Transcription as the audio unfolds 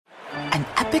An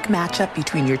epic matchup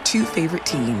between your two favorite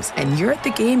teams, and you're at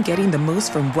the game getting the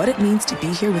most from what it means to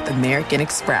be here with American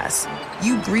Express.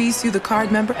 You breeze through the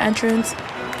card member entrance,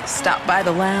 stop by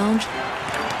the lounge.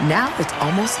 Now it's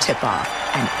almost tip-off,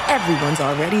 and everyone's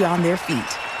already on their feet.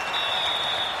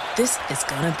 This is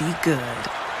gonna be good.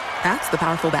 That's the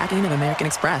powerful backing of American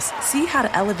Express. See how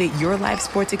to elevate your live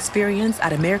sports experience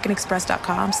at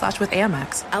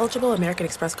americanexpress.com/with-Amex. Eligible American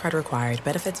Express card required.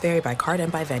 Benefits vary by card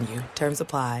and by venue. Terms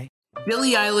apply.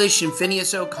 Billie Eilish and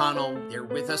Phineas O'Connell, they're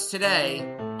with us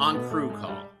today on Crew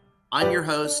Call. I'm your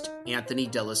host, Anthony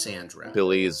D'Alessandro.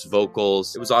 Billie's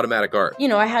vocals, it was automatic art. You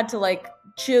know, I had to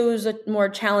choose a more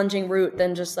challenging route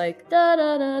than just da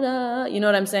da da da. You know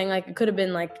what I'm saying? It could have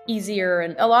been easier.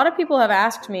 And a lot of people have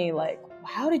asked me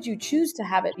how did you choose to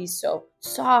have it be so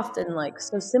soft and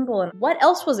so simple? And what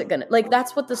else was it gonna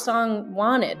that's what the song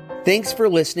wanted. Thanks for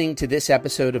listening to this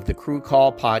episode of the Crew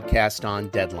Call podcast on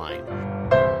Deadline.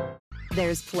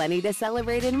 There's plenty to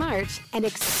celebrate in March and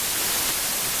National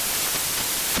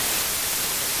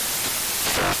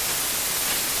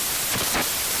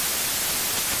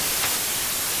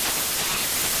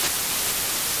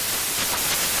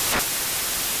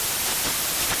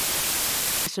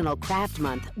Craft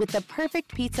Month with the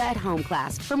perfect pizza at home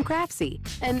class from Craftsy.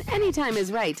 And anytime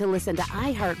is right to listen to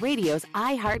iHeartRadio's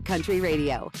iHeartCountry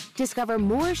Radio. Discover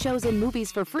more shows and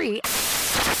movies for free.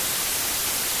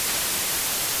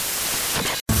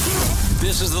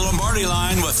 This is the Lombardi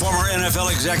Line with former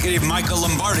NFL executive Michael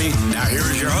Lombardi. Now here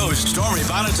is your host, Stormy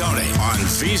Buonantony, on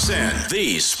VSiN,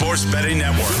 the Sports Betting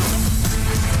Network.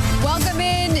 Welcome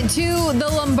in to the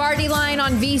Lombardi Line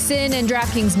on VSiN and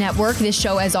DraftKings Network. This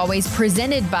show, as always,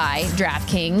 presented by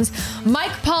DraftKings.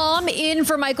 Mike Palm in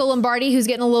for Michael Lombardi, who's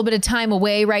getting a little bit of time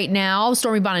away right now.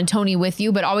 Stormy Buonantony with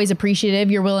you, but always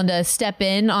appreciative you're willing to step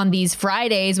in on these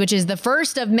Fridays, which is the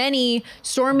first of many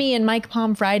Stormy and Mike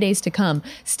Palm Fridays to come.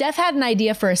 Steph had an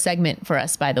idea for a segment for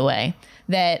us, by the way,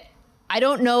 that I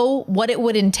don't know what it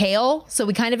would entail, so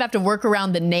we kind of have to work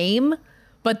around the name.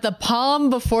 But the palm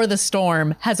before the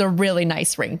storm has a really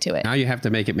nice ring to it. Now you have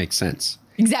to make it make sense.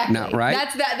 Exactly. Now, right?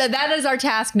 That is our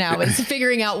task now, is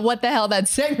figuring out what the hell that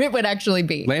segment would actually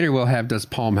be. Later we'll have Does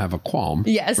Palm Have a Qualm?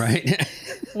 Yes. Right?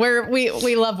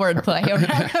 We love wordplay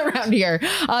around here.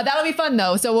 That'll be fun,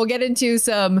 though. So we'll get into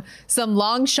some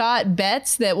long shot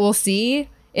bets that we'll see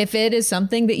if it is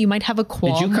something that you might have a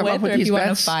qualm with. Did you come up with or these if you want to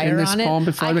bets fire in this on it. qualm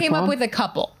before I the came qualm? up with a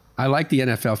couple. I like the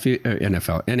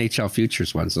NHL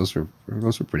futures ones. Those were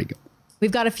pretty good.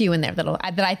 We've got a few in there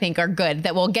that I think are good,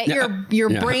 that will get your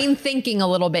brain thinking a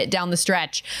little bit down the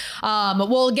stretch.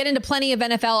 We'll get into plenty of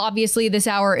NFL, obviously, this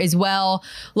hour as well.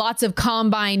 Lots of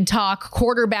combine talk,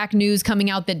 quarterback news coming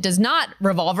out that does not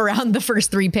revolve around the first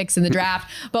three picks in the draft.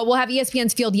 But we'll have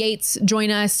ESPN's Field Yates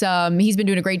join us. He's been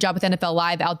doing a great job with NFL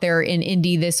Live out there in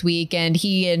Indy this week. And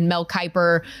he and Mel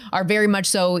Kiper are very much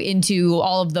so into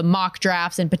all of the mock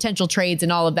drafts and potential trades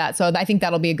and all of that. So I think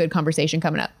that'll be a good conversation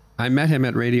coming up. I met him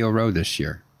at Radio Row this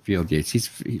year, Field Yates. He's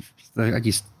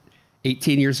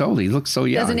 18 years old. He looks so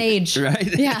young. Doesn't age.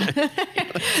 Right? Yeah.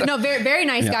 No, very, very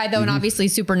nice guy, though, and obviously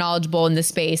super knowledgeable in this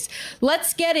space.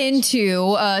 Let's get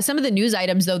into some of the news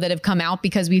items, though, that have come out,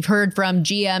 because we've heard from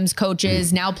GMs,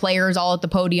 coaches, now players all at the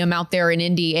podium out there in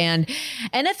Indy. And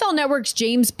NFL Network's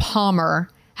James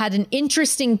Palmer had an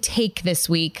interesting take this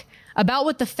week about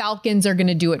what the Falcons are going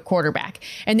to do at quarterback.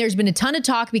 And there's been a ton of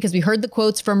talk, because we heard the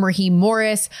quotes from Raheem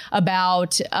Morris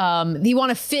about they want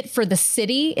to fit for the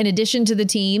city in addition to the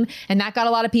team. And that got a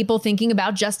lot of people thinking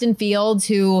about Justin Fields,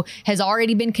 who has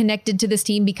already been connected to this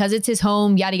team because it's his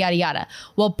home, yada, yada, yada.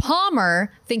 Well,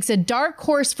 Palmer thinks a dark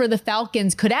horse for the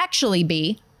Falcons could actually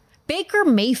be Baker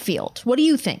Mayfield. What do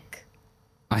you think?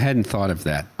 I hadn't thought of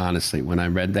that, honestly. When I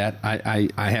read that, I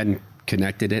hadn't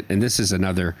connected it. And this is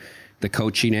the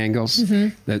coaching angles,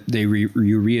 that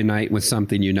you reunite with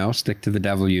something, stick to the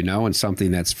devil, and something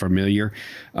that's familiar,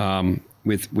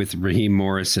 with Raheem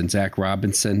Morris and Zach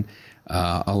Robinson,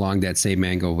 along that same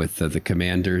angle with the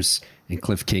Commanders and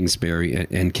Cliff Kingsbury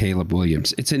and Caleb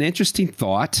Williams. It's an interesting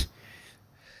thought.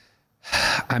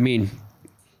 I mean,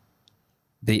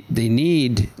 they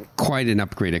need quite an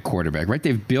upgrade at quarterback, right?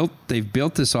 They've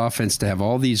built this offense to have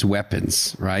all these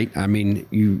weapons, right? I mean,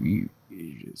 you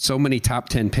so many top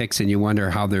 10 picks, and you wonder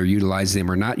how they're utilizing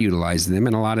them or not utilizing them.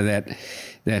 And a lot of that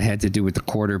had to do with the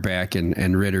quarterback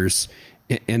and Ritter's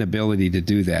inability to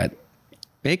do that.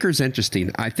 Baker's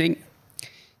interesting. I think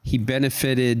he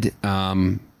benefited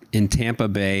in Tampa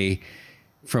Bay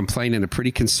from playing in a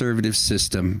pretty conservative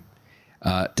system,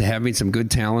 to having some good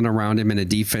talent around him and a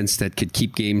defense that could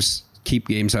keep games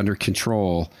under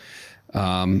control.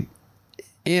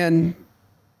 And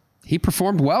he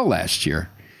performed well last year.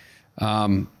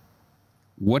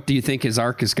 What do you think his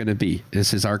arc is going to be?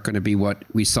 Is his arc going to be what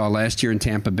we saw last year in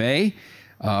Tampa Bay?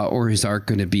 Or is his arc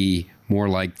going to be more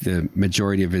like the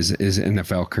majority of his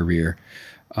NFL career?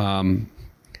 I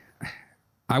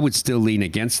would still lean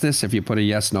against this. If you put a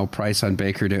yes/no price on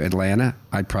Baker to Atlanta,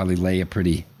 I'd probably lay a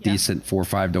pretty decent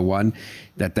 4-5 to 1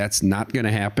 that's not going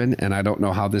to happen. And I don't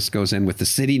know how this goes in with the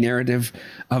city narrative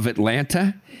of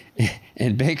Atlanta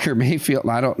and Baker Mayfield.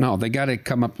 I don't know. They got to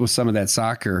come up with some of that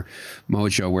soccer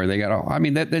mojo where they got. I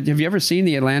mean, have you ever seen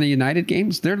the Atlanta United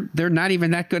games? They're not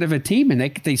even that good of a team, and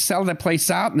they sell that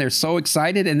place out, and they're so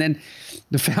excited. And then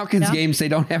the Falcons games, they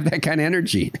don't have that kind of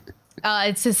energy.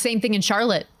 It's the same thing in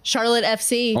Charlotte. Charlotte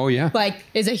FC. Oh, yeah.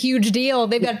 Is a huge deal.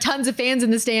 They've got tons of fans in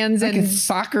the stands. And it's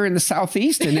soccer in the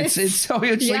Southeast, and it's so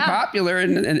hugely popular,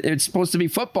 and it's supposed to be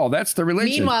football. That's the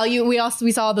religion. Meanwhile,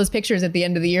 we saw all those pictures at the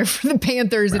end of the year for the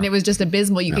Panthers, and it was just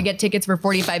abysmal. You could get tickets for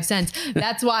 45 cents.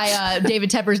 That's why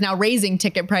David Tepper's now raising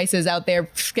ticket prices out there.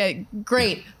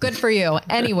 Great. Good for you.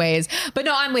 Anyways. But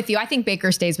no, I'm with you. I think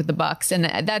Baker stays with the Bucs,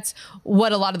 and that's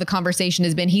what a lot of the conversation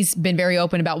has been. He's been very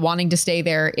open about wanting to stay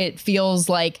there. It feels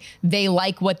like they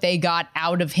like what they got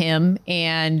out of him,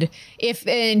 and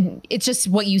it's just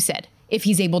what you said, if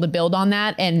he's able to build on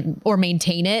that or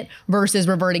maintain it versus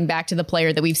reverting back to the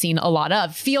player that we've seen a lot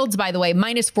of. Fields, by the way,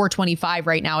 minus 425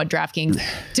 right now at DraftKings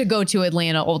to go to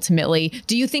Atlanta ultimately.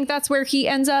 Do you think that's where he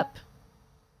ends up?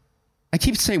 I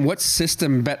keep saying what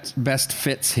system best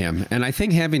fits him, and I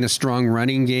think having a strong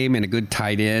running game and a good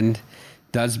tight end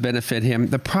does benefit him.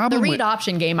 The read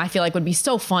option game, I feel like, would be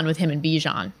so fun with him and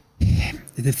Bijan.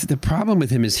 The problem with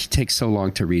him is he takes so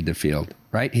long to read the field,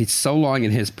 right? He's so long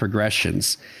in his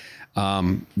progressions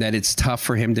that it's tough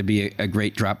for him to be a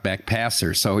great drop back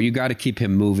passer. So you got to keep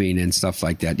him moving and stuff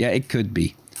like that. Yeah, it could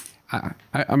be.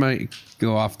 I'm going to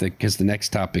go off because the next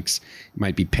topics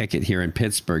might be Pickett here in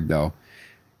Pittsburgh, though.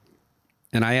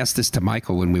 And I asked this to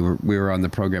Michael when we were on the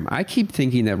program. I keep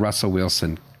thinking that Russell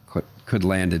Wilson could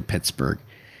land in Pittsburgh.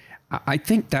 I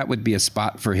think that would be a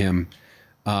spot for him.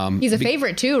 He's a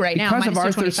favorite too right now. Because of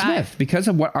Arthur Smith. Because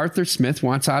of what Arthur Smith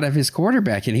wants out of his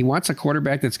quarterback. And he wants a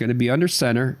quarterback that's going to be under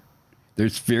center.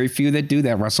 There's very few that do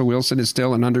that. Russell Wilson is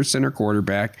still an under center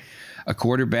quarterback. A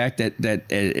quarterback that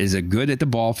is a good at the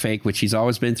ball fake, which he's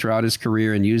always been throughout his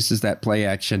career, and uses that play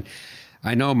action.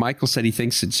 I know Michael said he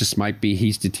thinks it just might be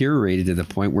he's deteriorated to the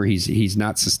point where he's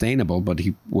not sustainable, but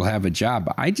he will have a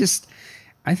job. I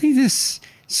think this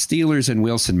Steelers and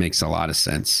Wilson makes a lot of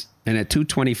sense. And at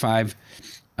 225,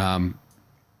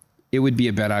 it would be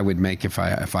a bet I would make if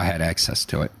I had access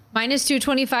to it. Minus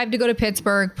 225 to go to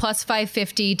Pittsburgh, plus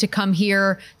 550 to come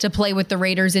here to play with the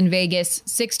Raiders in Vegas,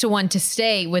 6-1 to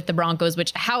stay with the Broncos,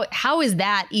 which how is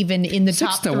that even in the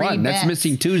top 3 6-1? bets? That's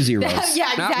missing 2 zeros.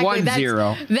 Yeah, exactly. Not 1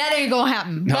 0. That ain't going to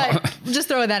happen. No. But just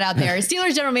throw that out there.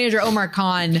 Steelers general manager Omar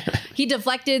Khan, he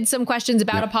deflected some questions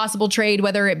about a possible trade,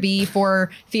 whether it be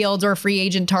for Fields or a free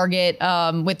agent target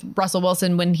with Russell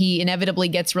Wilson when he inevitably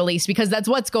gets released, because that's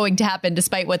what's going to happen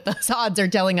despite what those odds are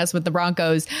telling us with the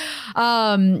Broncos.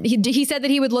 He said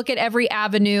that he would look at every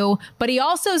avenue, but he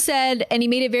also said, and he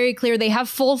made it very clear, they have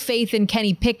full faith in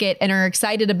Kenny Pickett and are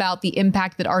excited about the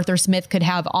impact that Arthur Smith could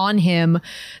have on him.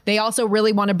 They also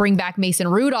really want to bring back Mason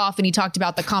Rudolph, and he talked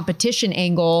about the competition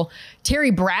angle.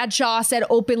 Terry Bradshaw said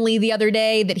openly the other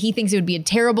day that he thinks it would be a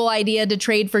terrible idea to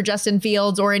trade for Justin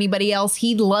Fields or anybody else.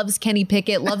 He loves Kenny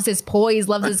Pickett, loves his poise,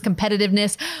 loves his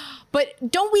competitiveness.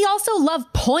 But don't we also love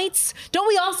points? Don't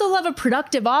we also love a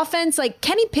productive offense? Like,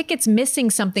 Kenny Pickett's missing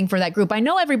something for that group. I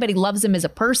know everybody loves him as a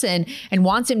person and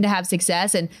wants him to have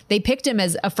success, and they picked him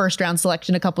as a first-round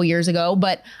selection a couple years ago,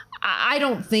 but I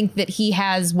don't think that he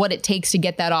has what it takes to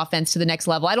get that offense to the next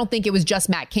level. I don't think it was just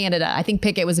Matt Canada. I think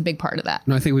Pickett was a big part of that.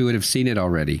 No, I think we would have seen it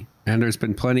already. And there's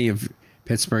been plenty of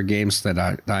Pittsburgh games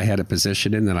that I had a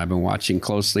position in that I've been watching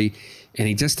closely, and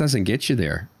he just doesn't get you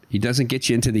there. He doesn't get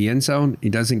you into the end zone. He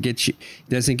doesn't get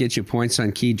you points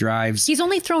on key drives. He's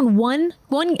only thrown one.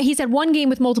 He's had one game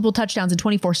with multiple touchdowns in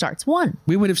 24 starts. One.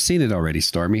 We would have seen it already,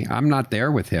 Stormy. I'm not there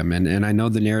with him, and I know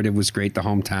the narrative was great, the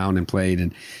hometown and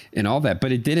played and all that,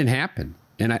 but it didn't happen.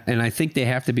 And I think they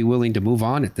have to be willing to move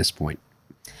on at this point.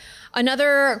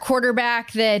 Another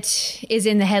quarterback that is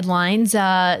in the headlines,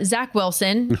 Zach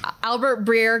Wilson. Albert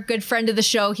Breer, good friend of the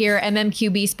show here,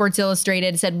 MMQB Sports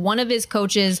Illustrated, said one of his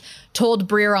coaches told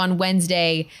Breer on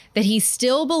Wednesday that he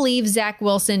still believes Zach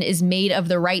Wilson is made of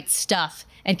the right stuff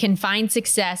and can find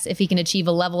success if he can achieve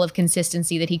a level of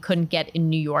consistency that he couldn't get in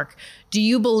New York. Do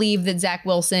you believe that Zach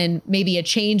Wilson, maybe a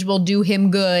change will do him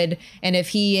good, and if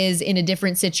he is in a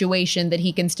different situation, that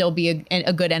he can still be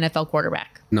a good NFL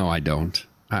quarterback? No, I don't.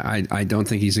 I don't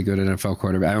think he's a good NFL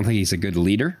quarterback. I don't think he's a good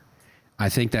leader. I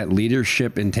think that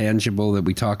leadership intangible that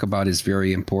we talk about is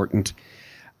very important.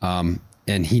 And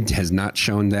he has not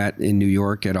shown that in New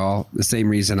York at all. The same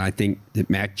reason I think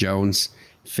that Mac Jones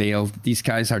failed. These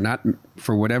guys are not,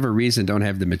 for whatever reason, don't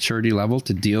have the maturity level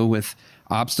to deal with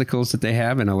obstacles that they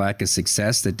have and a lack of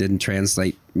success that didn't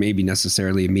translate maybe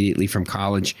necessarily immediately from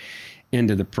college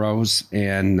into the pros.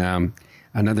 And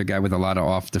another guy with a lot of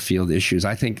off the field issues.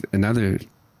 I think another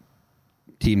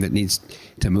team that needs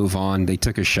to move on, they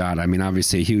took a shot. I mean,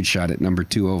 obviously a huge shot at number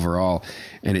 2 overall,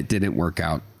 and it didn't work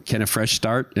out. Can a fresh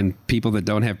start and people that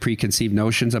don't have preconceived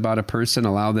notions about a person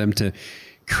allow them to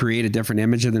create a different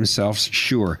image of themselves?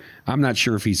 Sure. I'm not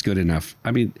sure if he's good enough.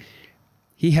 I mean,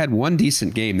 he had one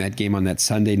decent game, that game on that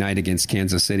Sunday night against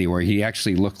Kansas City, where he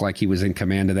actually looked like he was in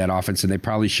command of that offense, and they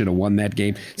probably should have won that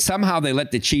game. Somehow they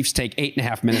let the Chiefs take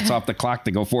 8.5 minutes off the clock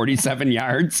to go 47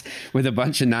 yards with a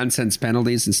bunch of nonsense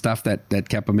penalties and stuff that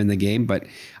kept him in the game. But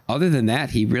other than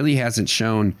that, he really hasn't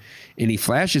shown any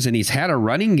flashes, and he's had a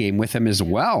running game with him as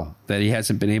well that he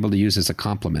hasn't been able to use as a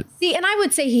compliment. See, and I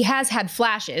would say he has had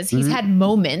flashes. He's had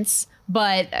moments,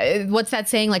 but what's that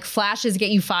saying? Like, flashes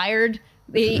get you fired.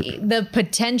 The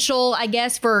potential, I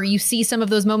guess, for you see some of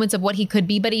those moments of what he could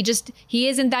be, but he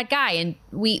isn't that guy. And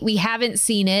we haven't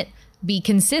seen it be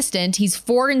consistent. He's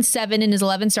 4-7 in his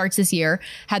 11 starts this year,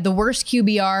 had the worst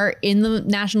QBR in the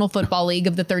National Football League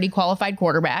of the 30 qualified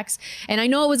quarterbacks. And I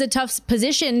know it was a tough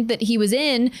position that he was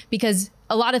in because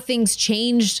a lot of things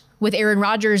changed with Aaron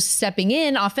Rodgers stepping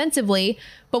in offensively.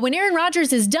 But when Aaron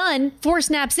Rodgers is done, 4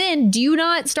 snaps in, do you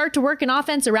not start to work an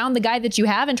offense around the guy that you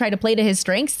have and try to play to his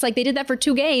strengths? It's like they did that for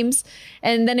 2 games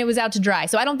and then it was out to dry.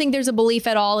 So I don't think there's a belief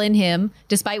at all in him,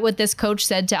 despite what this coach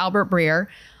said to Albert Breer.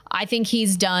 I think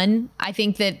he's done. I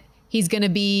think that he's going to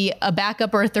be a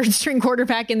backup or a 3rd string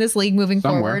quarterback in this league moving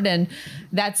forward. And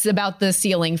that's about the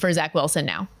ceiling for Zach Wilson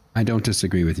now. I don't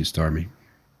disagree with you, Stormy.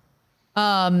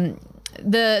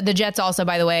 The Jets also,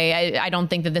 by the way, I don't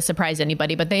think that this surprised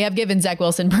anybody, but they have given Zach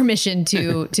Wilson permission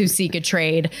to seek a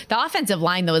trade. The offensive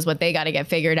line, though, is what they got to get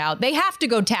figured out. They have to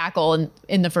go tackle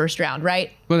in the first round,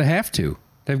 right? Well, they have to.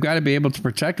 They've got to be able to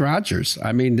protect Rodgers.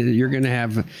 I mean, you're going to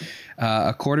have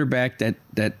a quarterback that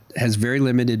has very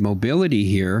limited mobility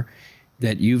here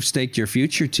that you've staked your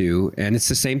future to. And it's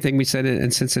the same thing we said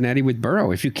in Cincinnati with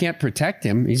Burrow. If you can't protect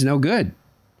him, he's no good.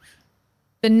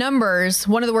 The numbers,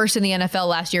 one of the worst in the NFL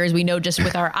last year, as we know just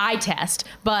with our eye test,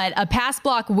 but a pass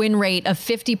block win rate of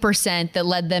 50% that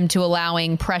led them to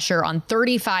allowing pressure on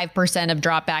 35% of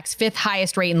dropbacks, 5th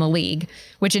highest rate in the league,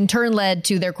 which in turn led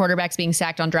to their quarterbacks being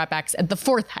sacked on dropbacks at the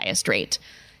 4th highest rate.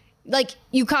 Like,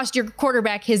 you cost your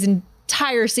quarterback his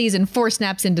entire season 4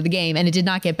 snaps into the game, and it did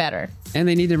not get better. And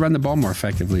they need to run the ball more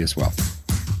effectively as well.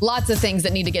 Lots of things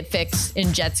that need to get fixed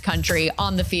in Jets country,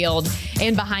 on the field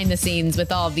and behind the scenes,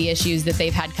 with all of the issues that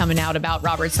they've had coming out about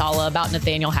Robert Saleh, about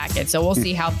Nathaniel Hackett. So we'll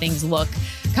see how things look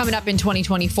coming up in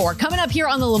 2024. Coming up here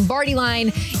on the Lombardi line,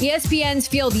 ESPN's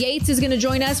Field Yates is going to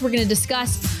join us. We're going to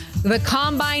discuss the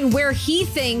combine, where he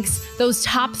thinks those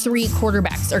top 3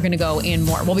 quarterbacks are going to go, and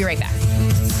more. We'll be right back.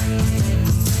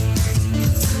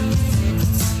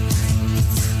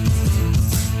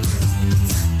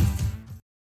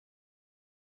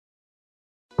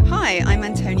 Hi, I'm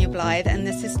Antonia Blythe, and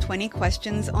this is 20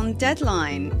 Questions on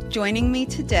Deadline. Joining me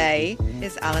today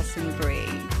is Alison Brie.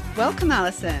 Welcome,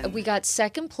 Alison. We got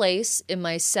 2nd place in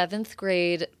my 7th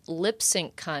grade lip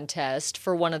sync contest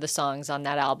for one of the songs on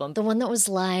that album. The one that was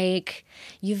like,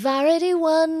 "You've already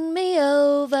won me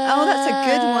over." Oh, that's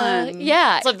a good one.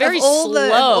 Yeah. It's a very of all slow.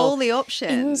 Of all the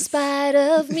options. In spite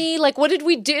of me. Like, what did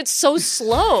we do? It's so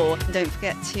slow. Don't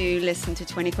forget to listen to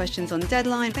 20 Questions on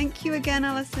Deadline. Thank you again,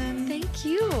 Alison. Thank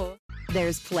you.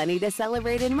 There's plenty to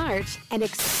celebrate in March and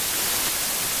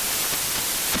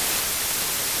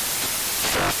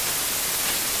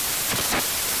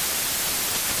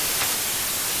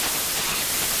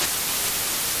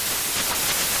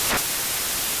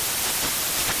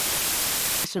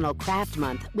National Craft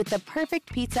Month with the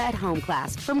perfect pizza at home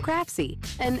class from Craftsy.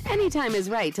 And anytime is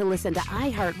right to listen to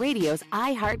iHeartRadio's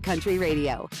iHeart Country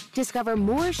Radio. Discover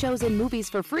more shows and movies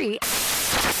for free.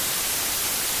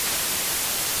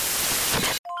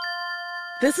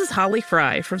 This is Holly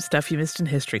Fry from Stuff You Missed in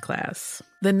History class.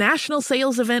 The national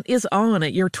sales event is on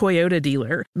at your Toyota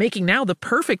dealer, making now the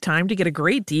perfect time to get a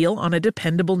great deal on a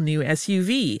dependable new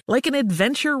SUV, like an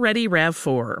adventure-ready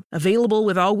RAV4. Available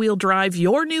with all-wheel drive,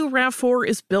 your new RAV4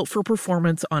 is built for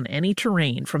performance on any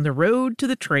terrain, from the road to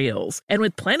the trails. And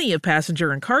with plenty of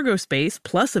passenger and cargo space,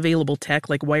 plus available tech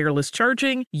like wireless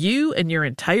charging, you and your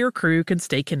entire crew can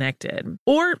stay connected.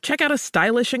 Or check out a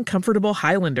stylish and comfortable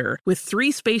Highlander with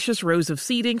 3 spacious rows of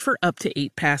seating for up to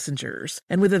 8 passengers.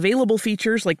 And with available features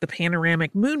features like the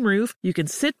panoramic moonroof, you can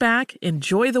sit back,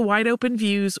 enjoy the wide open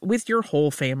views with your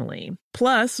whole family.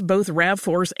 Plus, both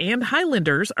RAV4s and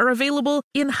Highlanders are available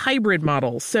in hybrid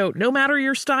models, so no matter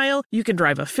your style, you can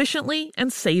drive efficiently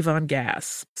and save on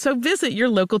gas. So visit your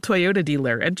local Toyota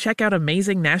dealer and check out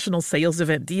amazing national sales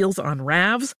event deals on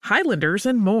RAVs, Highlanders,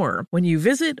 and more when you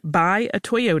visit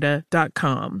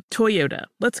buyatoyota.com. Toyota,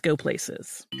 let's go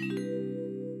places.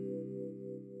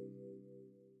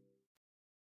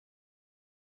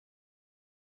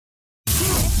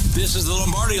 This is the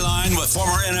Lombardi Line with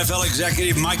former NFL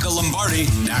executive Michael Lombardi.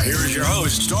 Now here is your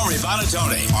host, Stormy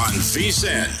Bonatoni, on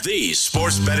VSiN, the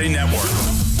Sports Betting Network.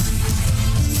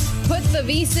 Put the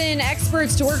VSiN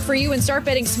experts to work for you and start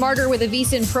betting smarter with a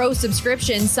VSiN Pro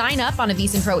subscription. Sign up on a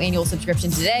VSiN Pro annual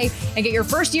subscription today and get your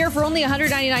first year for only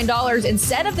 $199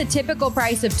 instead of the typical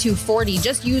price of $240.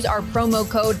 Just use our promo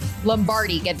code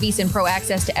Lombardi. Get VSiN Pro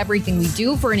access to everything we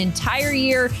do for an entire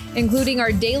year, including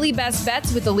our daily best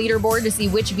bets with the leaderboard to see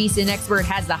which VSiN expert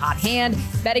has the hot hand,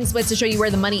 betting splits to show you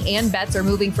where the money and bets are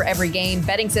moving for every game,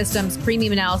 betting systems,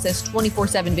 premium analysis,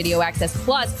 24/7 video access,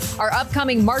 plus our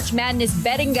upcoming March Madness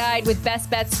betting guide with best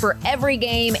bets for every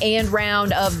game and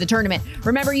round of the tournament.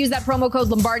 Remember, use that promo code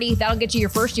Lombardi. That'll get you your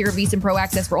first year of VSiN Pro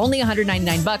access for only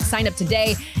 $199. Sign up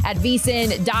today at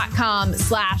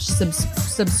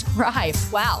vsin.com/subscribe.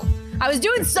 Wow. I was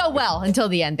doing so well until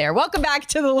the end there. Welcome back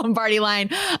to the Lombardi Line.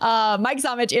 Mike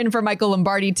Somich in for Michael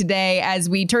Lombardi today as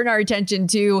we turn our attention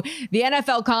to the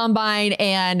NFL Combine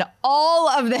and all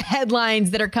of the headlines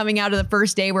that are coming out of the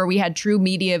first day where we had true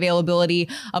media availability,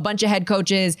 a bunch of head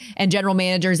coaches and general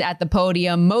managers at the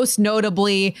podium, most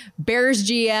notably Bears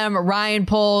GM Ryan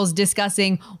Poles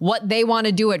discussing what they want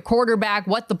to do at quarterback,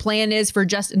 what the plan is for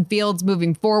Justin Fields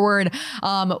moving forward.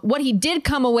 What he did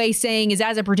come away saying is,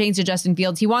 as it pertains to Justin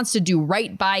Fields, he wants to do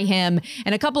right by him,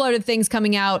 and a couple other things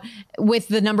coming out with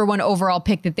the number one overall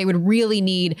pick that they would really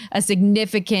need a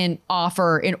significant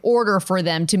offer in order for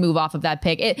them to move off of that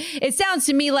pick. It sounds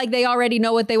to me like they already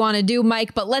know what they want to do,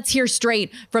 Mike, but let's hear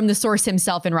straight from the source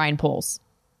himself in Ryan Poles.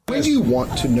 When do you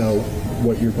want to know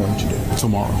what you're going to do?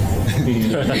 Tomorrow.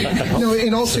 No,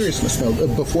 in all seriousness, though,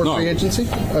 before free agency?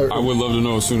 I would love to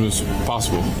know as soon as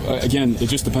possible. Again, it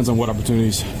just depends on what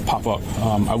opportunities pop up.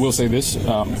 I will say this.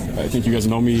 I think you guys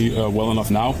know me well enough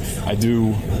now.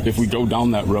 If we go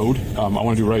down that road, I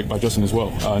want to do right by Justin as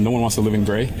well. No one wants to live in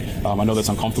gray. I know that's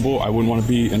uncomfortable. I wouldn't want to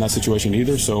be in that situation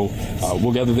either. So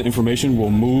we'll gather the information.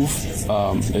 We'll move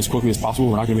as quickly as possible.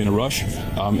 We're not going to be in a rush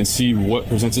and see what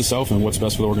presents itself and what's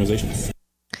best for the organization.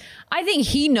 I think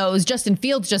he knows. Justin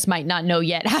Fields just might not know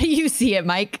yet. How do you see it,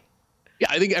 Mike? Yeah,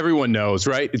 I think everyone knows,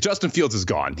 right? Justin Fields is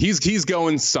gone. He's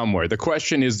going somewhere. The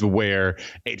question is where.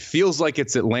 It feels like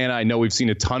it's Atlanta. I know we've seen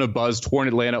a ton of buzz toward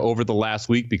Atlanta over the last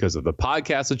week because of the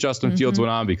podcast that Justin Fields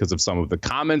went on, because of some of the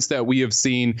comments that we have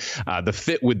seen, the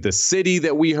fit with the city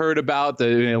that we heard about,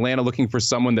 the Atlanta looking for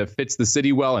someone that fits the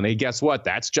city well. And hey, guess what?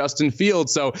 That's Justin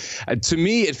Fields. So to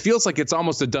me, it feels like it's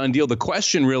almost a done deal. The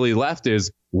question really left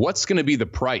is, what's going to be the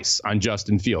price on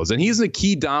Justin Fields? And he's a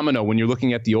key domino when you're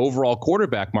looking at the overall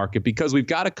quarterback market, because we've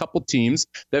got a couple teams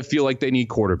that feel like they need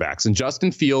quarterbacks, and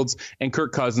Justin Fields and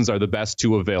Kirk Cousins are the best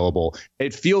two available.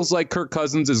 It feels like Kirk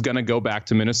Cousins is going to go back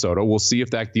to Minnesota. We'll see if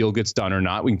that deal gets done or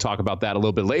not. We can talk about that a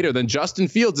little bit later. Then Justin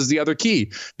Fields is the other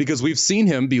key, because we've seen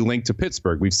him be linked to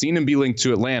Pittsburgh. We've seen him be linked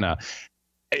to Atlanta.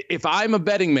 If I'm a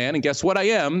betting man, and guess what I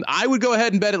am, I would go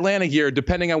ahead and bet Atlanta here,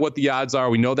 depending on what the odds are.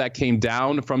 We know that came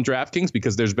down from DraftKings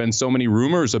because there's been so many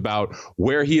rumors about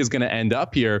where he is going to end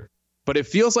up here. But it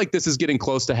feels like this is getting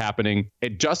close to happening.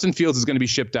 Justin Fields is going to be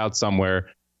shipped out somewhere.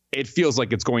 It feels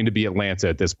like it's going to be Atlanta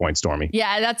at this point, Stormy.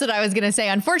 Yeah, that's what I was going to say.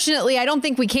 Unfortunately, I don't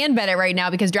think we can bet it right now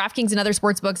because DraftKings and other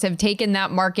sports books have taken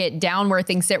that market down where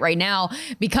things sit right now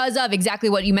because of exactly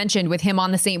what you mentioned with him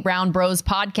on the St. Brown Bros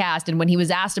podcast. And when he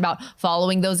was asked about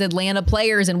following those Atlanta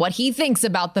players and what he thinks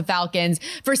about the Falcons,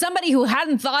 for somebody who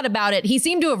hadn't thought about it, he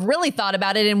seemed to have really thought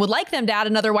about it and would like them to add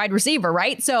another wide receiver,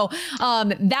 right? So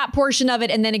that portion of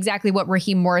it, and then exactly what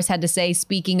Raheem Morris had to say,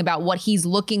 speaking about what he's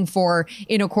looking for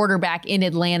in a quarterback in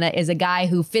Atlanta, is a guy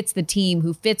who fits the team,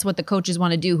 who fits what the coaches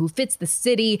want to do, who fits the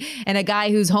city, and a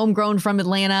guy who's homegrown from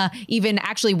Atlanta, even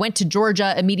actually went to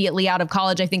Georgia immediately out of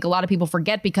college. I think a lot of people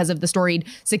forget because of the storied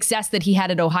success that he had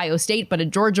at Ohio State, but a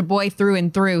Georgia boy through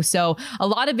and through. So a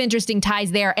lot of interesting ties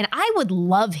there. And I would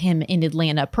love him in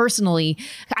Atlanta personally.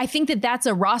 I think that that's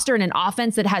a roster and an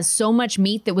offense that has so much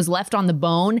meat that was left on the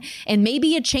bone. And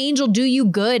maybe a change will do you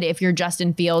good if you're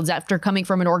Justin Fields after coming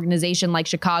from an organization like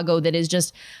Chicago that is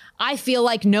just, I feel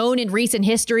like, known in recent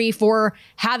history for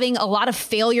having a lot of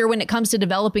failure when it comes to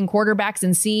developing quarterbacks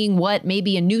and seeing what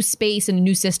maybe a new space and a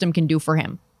new system can do for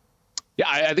him. Yeah,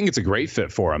 I think it's a great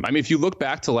fit for him. I mean, if you look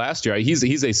back to last year,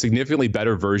 he's a significantly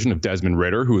better version of Desmond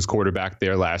Ridder, who was quarterback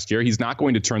there last year. He's not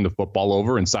going to turn the football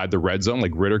over inside the red zone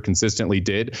like Ridder consistently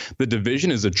did. The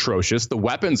division is atrocious. The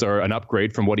weapons are an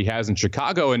upgrade from what he has in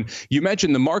Chicago. And you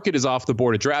mentioned the market is off the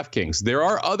board at DraftKings. There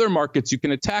are other markets you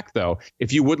can attack, though,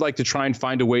 if you would like to try and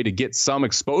find a way to get some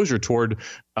exposure toward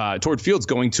Fields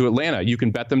going to Atlanta. You can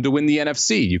bet them to win the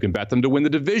NFC. You can bet them to win the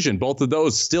division. Both of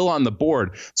those still on the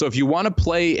board. So if you want to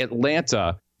play Atlanta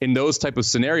in those type of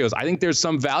scenarios, I think there's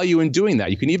some value in doing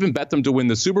that. You can even bet them to win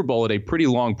the Super Bowl at a pretty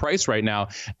long price right now.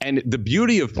 And the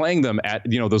beauty of playing them at,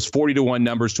 those 40-1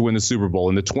 numbers to win the Super Bowl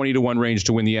and the 20-1 range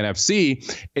to win the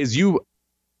NFC is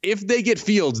if they get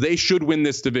Fields, they should win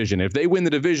this division. If they win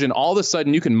the division, all of a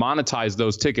sudden you can monetize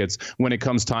those tickets when it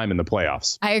comes time in the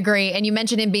playoffs. I agree. And you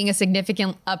mentioned him being a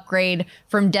significant upgrade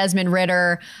from Desmond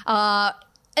Ridder.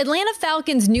 Atlanta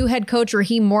Falcons' new head coach,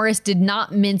 Raheem Morris, did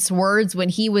not mince words when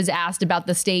he was asked about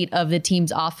the state of the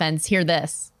team's offense. Hear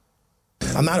this.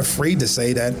 I'm not afraid to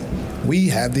say that we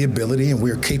have the ability and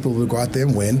we're capable to go out there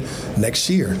and win next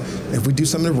year. If we do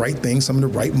some of the right things, some of the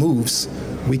right moves,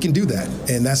 we can do that.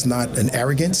 And that's not an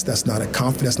arrogance. That's not a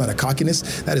confidence. That's not a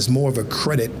cockiness. That is more of a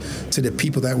credit to the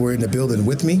people that were in the building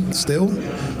with me still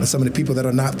and some of the people that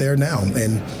are not there now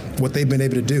and what they've been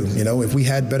able to do. If we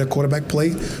had better quarterback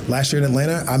play last year in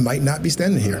Atlanta, I might not be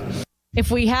standing here. If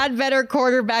we had better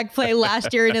quarterback play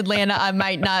last year in Atlanta, I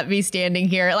might not be standing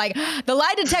here. Like, the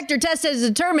lie detector test has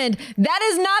determined that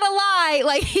is not a lie.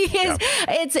 Like, he is,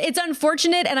 it's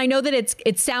unfortunate. And I know that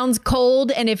it sounds cold.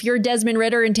 And if you're Desmond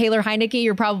Ridder and Taylor Heineke,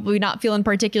 you're probably not feeling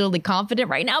particularly confident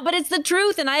right now, but it's the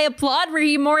truth. And I applaud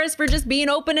Raheem Morris for just being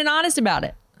open and honest about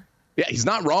it. Yeah, he's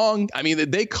not wrong. I mean,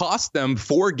 they cost them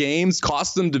 4 games,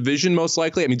 cost them division most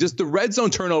likely. I mean, just the red zone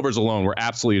turnovers alone were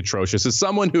absolutely atrocious. As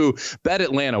someone who bet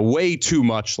Atlanta way too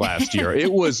much last year,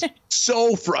 it was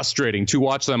so frustrating to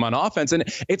watch them on offense. And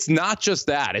it's not just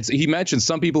that. He mentioned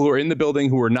some people who are in the building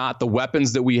who are not the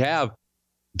weapons that we have.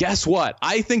 Guess what?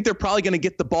 I think they're probably going to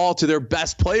get the ball to their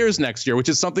best players next year, which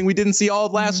is something we didn't see all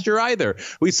of last year either.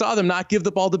 We saw them not give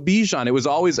the ball to Bijan. It was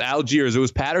always Algiers. It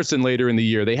was Patterson later in the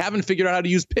year. They haven't figured out how to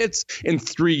use Pitts in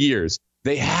 3 years.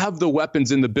 They have the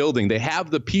weapons in the building. They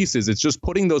have the pieces. It's just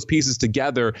putting those pieces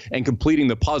together and completing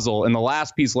the puzzle. And the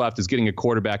last piece left is getting a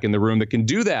quarterback in the room that can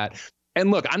do that. And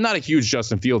look, I'm not a huge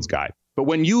Justin Fields guy. But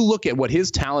when you look at what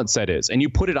his talent set is and you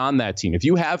put it on that team, if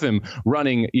you have him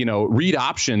running, read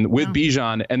option with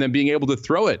Bijan and then being able to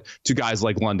throw it to guys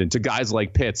like London, to guys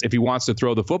like Pitts, if he wants to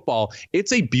throw the football,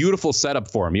 it's a beautiful setup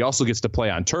for him. He also gets to play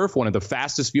on turf, one of the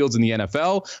fastest fields in the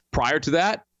NFL. Prior to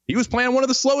that, he was playing one of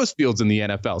the slowest fields in the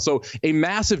NFL. So a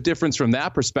massive difference from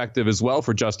that perspective as well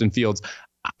for Justin Fields.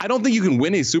 I don't think you can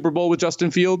win a Super Bowl with Justin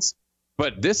Fields.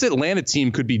 But this Atlanta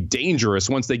team could be dangerous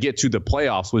once they get to the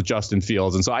playoffs with Justin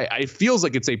Fields. And so I feels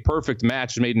like it's a perfect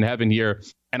match made in heaven here.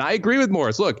 And I agree with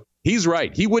Morris. Look, he's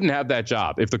right. He wouldn't have that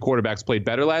job if the quarterbacks played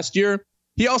better last year.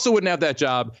 He also wouldn't have that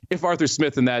job if Arthur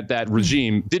Smith and that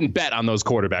regime didn't bet on those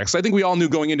quarterbacks. So I think we all knew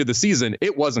going into the season,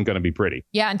 it wasn't going to be pretty.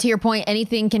 Yeah. And to your point,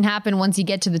 anything can happen once you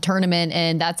get to the tournament.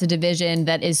 And that's a division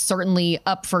that is certainly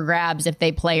up for grabs if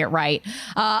they play it right.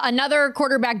 Another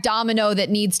quarterback domino that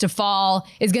needs to fall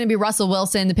is going to be Russell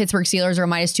Wilson. The Pittsburgh Steelers are a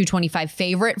minus 225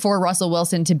 favorite for Russell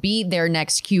Wilson to be their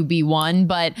next QB1.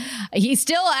 But he's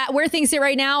still at where things sit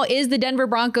right now is the Denver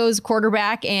Broncos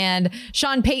quarterback. And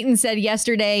Sean Payton said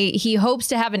yesterday he hopes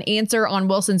to have an answer on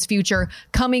Wilson's future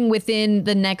coming within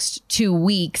the next 2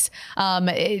 weeks.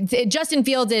 Justin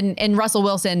Fields and Russell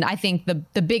Wilson, I think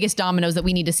the biggest dominoes that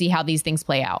we need to see how these things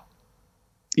play out.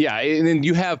 Yeah, and then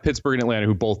you have Pittsburgh and Atlanta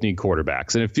who both need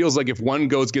quarterbacks, and it feels like if one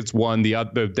gets one,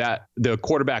 the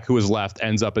quarterback who is left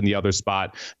ends up in the other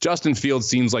spot. Justin Fields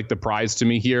seems like the prize to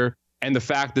me here, and the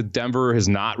fact that Denver has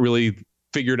not really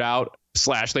figured out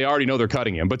 / they already know they're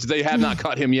cutting him, but they have not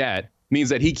cut him yet. Means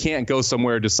that he can't go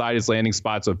somewhere, decide his landing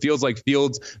spot. So it feels like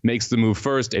Fields makes the move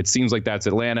first. It seems like that's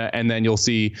Atlanta. And then you'll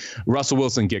see Russell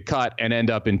Wilson get cut and end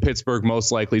up in Pittsburgh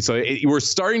most likely. So we're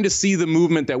starting to see the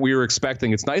movement that we were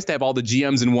expecting. It's nice to have all the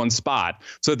GMs in one spot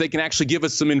so that they can actually give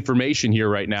us some information here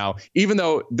right now, even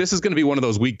though this is going to be one of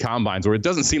those weak combines where it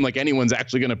doesn't seem like anyone's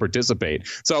actually going to participate.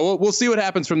 So we'll see what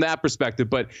happens from that perspective.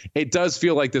 But it does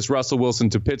feel like this Russell Wilson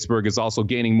to Pittsburgh is also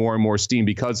gaining more and more steam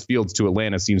because Fields to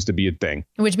Atlanta seems to be a thing.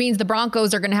 Which means the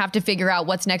Broncos are going to have to figure out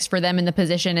what's next for them in the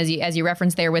position, as you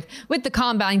referenced there with the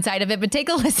combine side of it. But take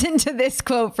a listen to this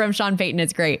quote from Sean Payton.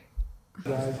 It's great.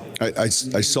 I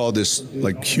saw this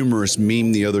like humorous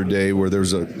meme the other day where there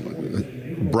was a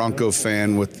Bronco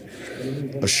fan with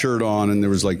a shirt on and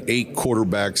there was like 8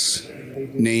 quarterbacks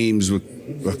names with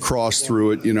a cross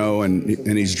through it,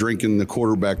 and he's drinking the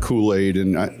quarterback Kool-Aid.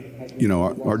 And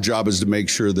our job is to make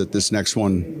sure that this next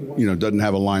one, doesn't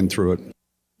have a line through it.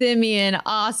 Simeon,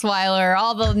 Osweiler,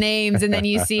 all the names, and then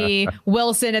you see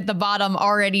Wilson at the bottom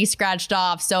already scratched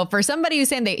off. So for somebody who's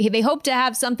saying they hope to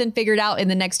have something figured out in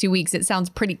the next 2 weeks, it sounds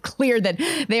pretty clear that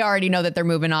they already know that they're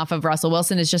moving off of Russell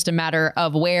Wilson. It's just a matter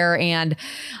of where. And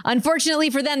unfortunately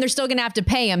for them, they're still going to have to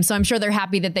pay him. So I'm sure they're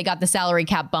happy that they got the salary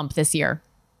cap bump this year.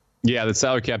 Yeah, the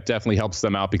salary cap definitely helps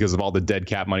them out because of all the dead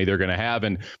cap money they're going to have.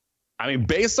 And I mean,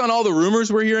 based on all the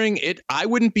rumors we're hearing, I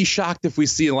wouldn't be shocked if we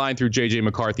see a line through J.J.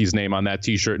 McCarthy's name on that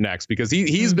T-shirt next, because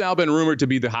he's now been rumored to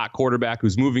be the hot quarterback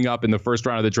who's moving up in the first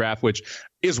round of the draft, which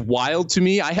is wild to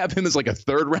me. I have him as like a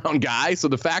third round guy. So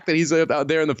the fact that he's out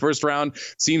there in the first round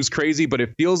seems crazy, but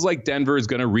it feels like Denver is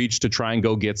going to reach to try and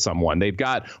go get someone. They've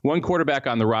got one quarterback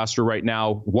on the roster right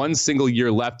now, one single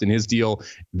year left in his deal.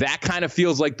 That kind of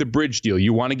feels like the bridge deal.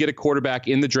 You want to get a quarterback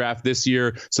in the draft this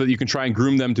year so that you can try and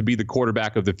groom them to be the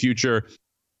quarterback of the future.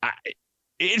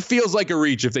 It feels like a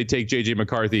reach if they take J.J.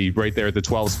 McCarthy right there at the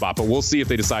 12 spot, but we'll see if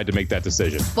they decide to make that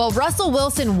decision. Well, Russell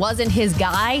Wilson wasn't his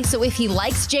guy, so if he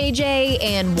likes J.J.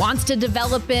 and wants to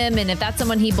develop him, and if that's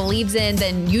someone he believes in,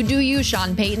 then you do you,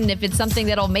 Sean Payton. If it's something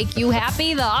that'll make you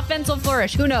happy, the offense will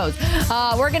flourish. Who knows?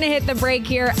 We're going to hit the break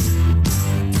here.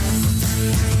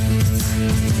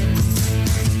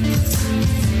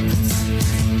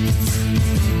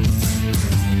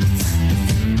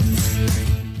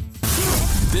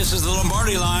 This is the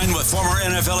Lombardi Line with former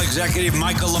NFL executive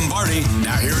Michael Lombardi.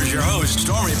 Now here is your host,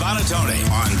 Stormy Bonatoni,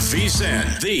 on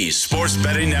VSiN, the Sports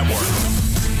Betting Network.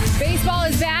 Baseball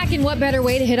is back, and what better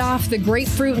way to hit off the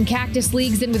grapefruit and cactus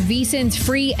leagues than with VSiN's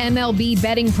free MLB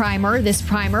betting primer. This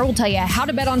primer will tell you how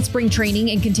to bet on spring training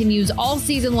and continues all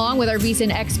season long with our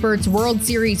VSiN experts' World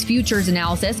Series futures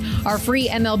analysis. Our free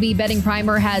MLB betting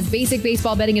primer has basic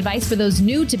baseball betting advice for those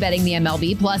new to betting the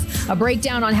MLB, plus a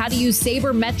breakdown on how to use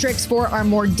sabermetrics for our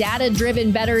more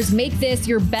data-driven bettors. Make this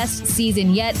your best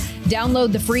season yet.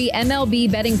 Download the free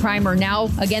MLB betting primer now.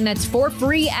 Again, that's for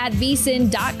free at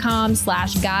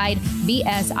vsin.com/guide,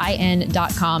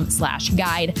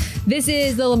 vsin.com/guide. This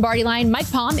is the Lombardi Line.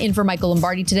 Mike Palm in for Michael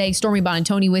Lombardi today. Stormy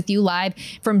Bonatoni with you live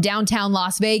from downtown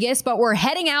Las Vegas, but we're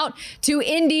heading out to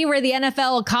Indy where the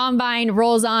NFL Combine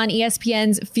rolls on.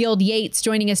 ESPN's Field Yates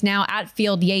joining us now at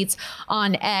Field Yates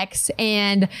on X,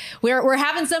 and we're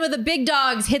having some of the big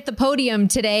dogs hit the podium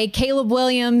today. Caleb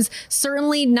Williams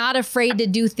certainly not afraid to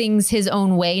do things his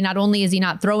own way. Not only is he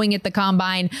not throwing at the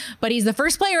Combine, but he's the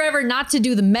first player ever not to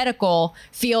do the medical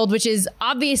field, which is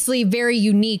obviously very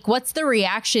unique. What's the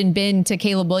reaction been to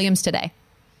Caleb Williams today?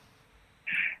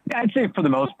 Yeah, I'd say for the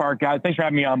most part, guys, thanks for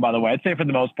having me on, by the way. I'd say for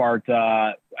the most part,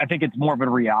 I think it's more of a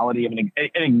reality of an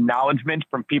acknowledgement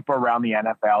from people around the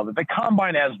NFL that the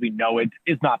Combine as we know it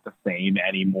is not the same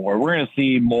anymore. We're going to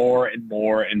see more and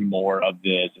more and more of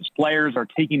this as players are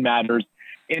taking matters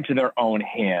into their own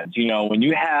hands. You know, when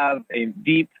you have a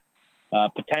deep,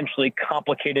 potentially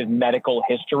complicated medical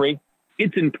history,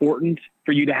 it's important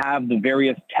for you to have the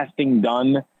various testing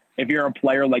done. If you're a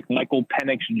player like Michael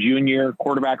Penix Jr.,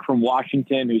 quarterback from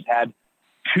Washington, who's had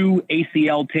 2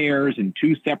 ACL tears and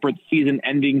 2 separate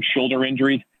season-ending shoulder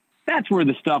injuries, that's where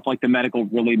the stuff like the medical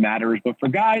really matters. But for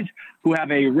guys who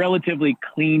have a relatively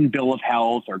clean bill of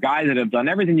health, or guys that have done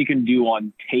everything you can do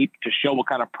on tape to show what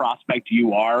kind of prospect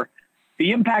you are,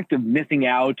 the impact of missing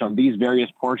out on these various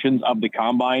portions of the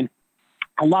Combine,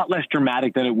 a lot less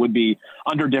dramatic than it would be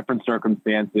under different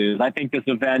circumstances. I think this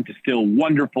event is still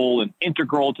wonderful and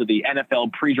integral to the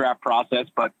NFL pre-draft process,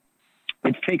 but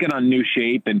it's taken on new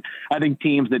shape. And I think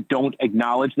teams that don't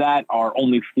acknowledge that are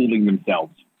only fooling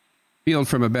themselves. Field,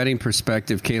 from a betting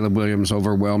perspective, Caleb Williams,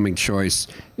 overwhelming choice.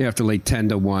 You have to lay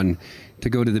 10-1 to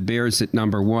go to the Bears at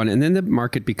number 1. And then the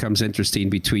market becomes interesting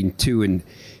between 2 and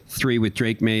 3 with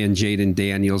Drake May and Jaden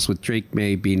Daniels, with Drake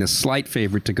May being a slight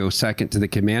favorite to go second to the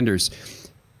Commanders.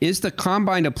 Is the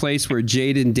Combine a place where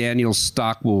Jaden Daniels'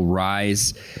 stock will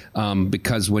rise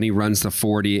because when he runs the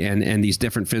 40 and these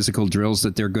different physical drills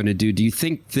that they're going to do you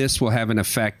think this will have an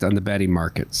effect on the betting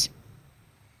markets?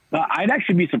 I'd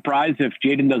actually be surprised if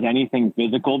Jaden does anything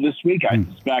physical this week. I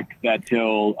suspect that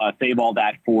he'll save all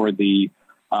that for the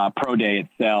pro day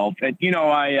itself. And,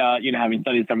 having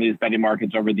studied some of these betting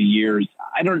markets over the years,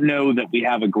 I don't know that we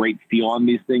have a great feel on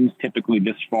these things typically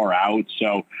this far out.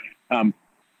 So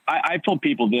I've told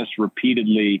people this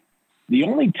repeatedly. The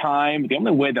only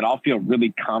way that I'll feel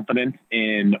really confident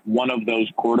in one of those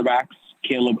quarterbacks,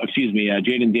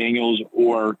 Jaden Daniels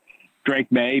or Drake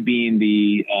May being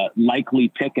the likely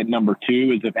pick at number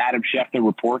 2, is if Adam Schefter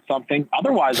reports something.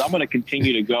 Otherwise, I'm going to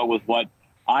continue to go with what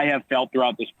I have felt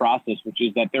throughout this process, which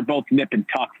is that they're both nip and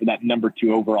tuck for that number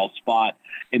 2 overall spot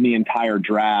in the entire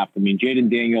draft. I mean, Jaden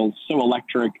Daniels, so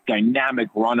electric, dynamic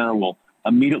runner, will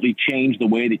immediately change the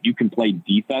way that you can play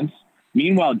defense.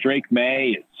 Meanwhile, Drake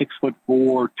May is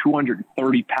 6'4",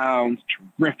 230 pounds,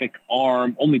 terrific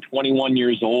arm, only 21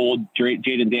 years old.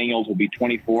 Jaden Daniels will be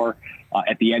 24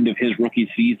 at the end of his rookie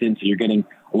season, so you're getting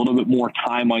a little bit more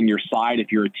time on your side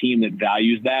if you're a team that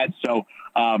values that. So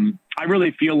I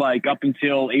really feel like up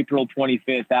until April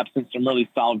 25th, absent some really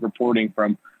solid reporting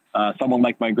from someone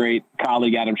like my great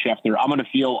colleague Adam Schefter, I'm going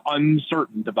to feel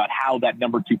uncertain about how that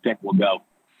number 2 pick will go.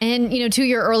 And, to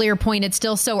your earlier point, it's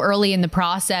still so early in the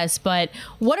process, but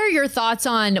what are your thoughts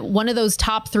on one of those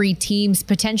top 3 teams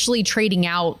potentially trading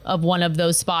out of one of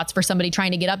those spots for somebody trying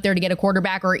to get up there to get a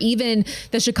quarterback, or even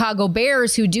the Chicago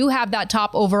Bears, who do have that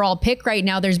top overall pick right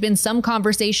now? There's been some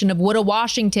conversation of would a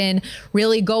Washington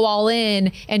really go all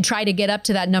in and try to get up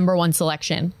to that number 1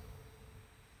 selection?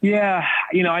 Yeah,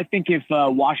 I think if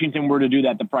Washington were to do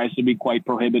that, the price would be quite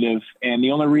prohibitive. And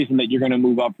the only reason that you're going to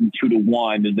move up from 2 to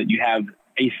 1 is that you have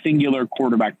a singular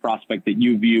quarterback prospect that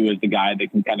you view as the guy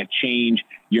that can kind of change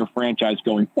your franchise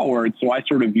going forward. So I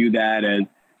sort of view that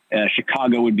as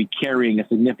Chicago would be carrying a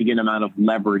significant amount of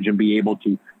leverage and be able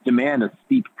to demand a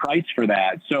steep price for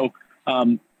that. So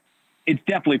it's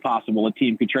definitely possible a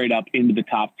team could trade up into the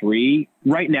top 3.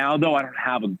 Right now, though, I don't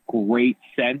have a great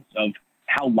sense of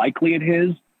how likely it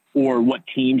is or what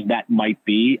teams that might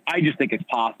be. I just think it's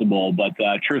possible. But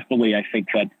truthfully, I think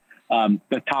that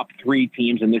the top 3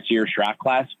 teams in this year's draft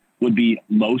class would be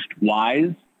most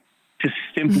wise to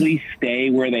simply stay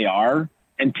where they are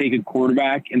and take a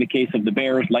quarterback. In the case of the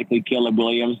Bears, likely Caleb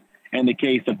Williams. In the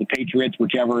case of the Patriots,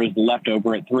 whichever is the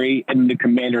leftover at 3. And the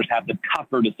Commanders have the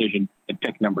tougher decision at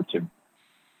pick number 2.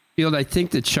 Field, I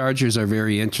think the Chargers are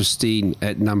very interesting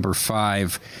at number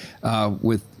 5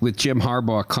 with Jim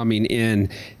Harbaugh coming in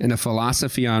and a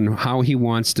philosophy on how he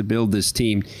wants to build this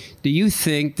team. Do you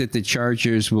think that the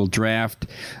Chargers will draft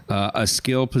a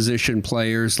skill position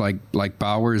players like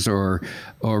Bowers or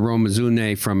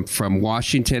Romazune from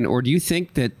Washington, or do you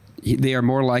think that they are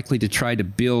more likely to try to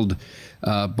build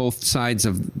both sides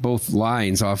of both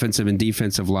lines, offensive and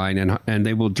defensive line, and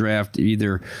they will draft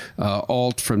either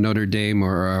Alt from Notre Dame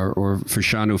or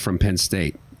Fashanu from Penn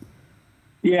State?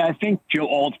 Yeah, I think Joe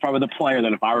Alt's probably the player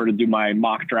that if I were to do my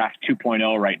mock draft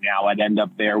 2.0 right now, I'd end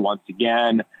up there once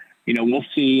again. We'll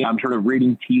see. I'm sort of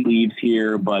reading tea leaves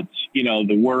here, but,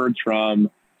 the words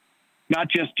from not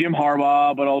just Jim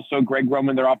Harbaugh, but also Greg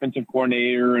Roman, their offensive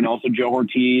coordinator, and also Joe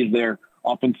Ortiz, their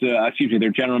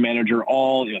their general manager,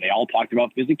 they all talked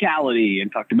about physicality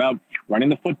and talked about running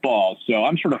the football. So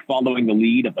I'm sort of following the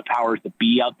lead of the powers that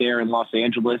be out there in Los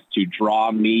Angeles to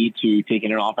draw me to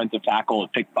taking an offensive tackle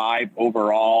at pick 5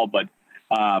 overall. But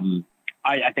I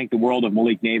think the world of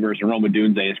Malik Neighbors and Rome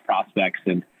Odunze as prospects.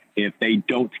 And if they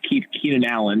don't keep Keenan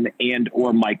Allen and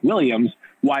or Mike Williams,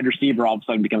 wide receiver all of a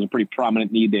sudden becomes a pretty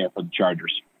prominent need there for the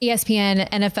Chargers. ESPN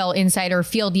NFL insider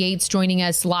Field Yates joining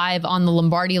us live on the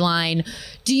Lombardi line.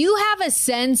 Do you have a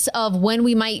sense of when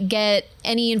we might get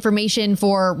any information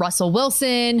for Russell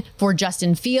Wilson, for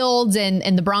Justin Fields,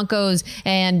 and the Broncos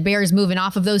and Bears moving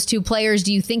off of those 2 players?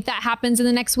 Do you think that happens in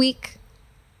the next week?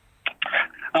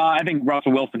 I think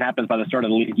Russell Wilson happens by the start of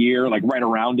the year, like right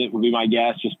around it would be my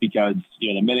guess, just because,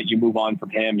 the minute you move on from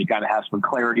him, you kind of have some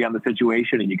clarity on the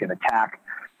situation and you can attack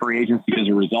free agency as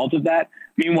a result of that.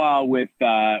 Meanwhile, with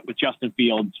Justin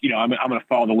Fields, I'm going to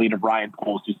follow the lead of Ryan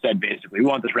Poles, who said basically, we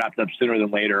want this wrapped up sooner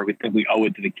than later. We think we owe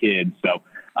it to the kids. So,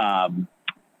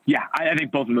 I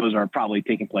think both of those are probably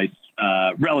taking place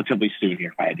relatively soon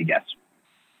here, if I had to guess.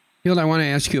 Field, I want to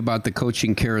ask you about the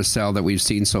coaching carousel that we've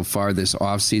seen so far this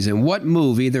offseason. What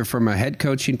move, either from a head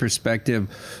coaching perspective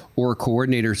or a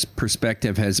coordinator's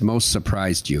perspective, has most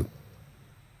surprised you?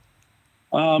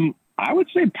 I would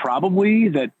say probably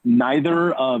that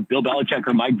neither Bill Belichick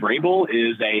or Mike Vrabel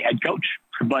is a head coach,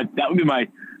 but that would be my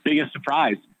biggest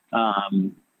surprise.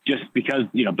 Just because,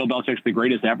 Bill Belichick's the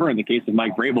greatest ever. In the case of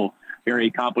Mike Vrabel, very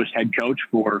accomplished head coach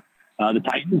for the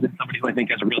Titans, and somebody who I think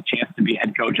has a real chance to be a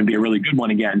head coach and be a really good one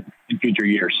again in future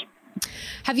years.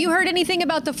 Have you heard anything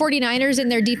about the 49ers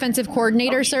and their defensive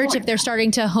coordinator search, if they're starting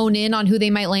to hone in on who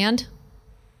they might land?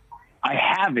 I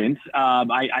haven't.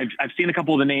 I've seen a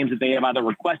couple of the names that they have either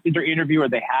requested their interview or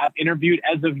they have interviewed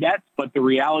as of yet. But the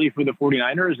reality for the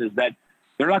 49ers is that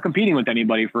they're not competing with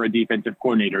anybody for a defensive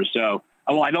coordinator. So,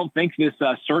 I don't think this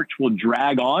search will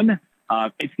drag on.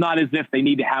 It's not as if they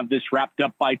need to have this wrapped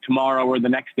up by tomorrow or the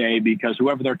next day, because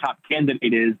whoever their top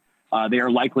candidate is, they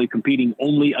are likely competing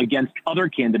only against other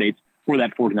candidates for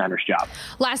that 49ers job.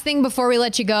 Last thing before we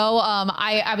let you go,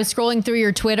 I was scrolling through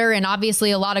your Twitter, and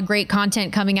obviously a lot of great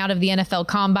content coming out of the NFL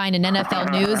Combine and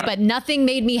NFL news, but nothing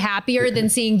made me happier than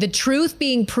seeing the truth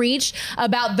being preached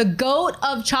about the GOAT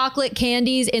of chocolate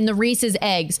candies in the Reese's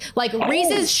eggs. Like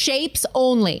Reese's shapes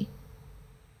only.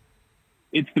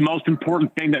 It's the most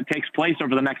important thing that takes place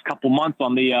over the next couple months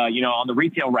on the, on the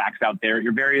retail racks out there at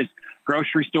your various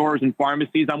grocery stores and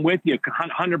pharmacies. I'm with you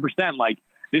 100%. Like,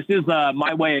 this is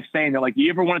my way of saying that, like, you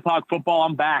ever want to talk football,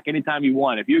 I'm back anytime you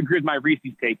want. If you agree with my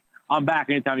Reese's take, I'm back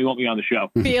anytime you want me on the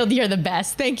show. Field, you're the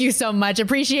best. Thank you so much.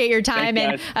 Appreciate your time.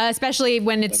 Thanks, and especially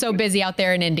when it's so busy out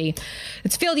there in Indy.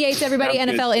 It's Field Yates, everybody,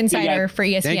 Sounds NFL good. Insider for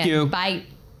ESPN. Thank you. Bye.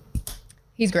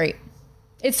 He's great.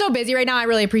 It's so busy right now. I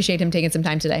really appreciate him taking some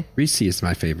time today. Reese is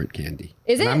my favorite candy.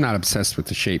 Is and it? I'm not obsessed with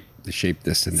the shape,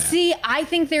 this and that. See, I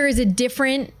think there is a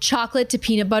different chocolate to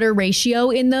peanut butter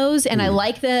ratio in those. And I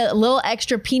like the little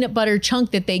extra peanut butter chunk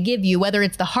that they give you, whether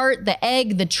it's the heart, the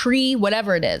egg, the tree,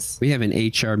 whatever it is. We have an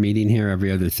HR meeting here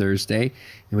every other Thursday,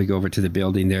 and we go over to the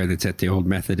building there that's at the old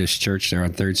Methodist church there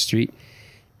on 3rd Street.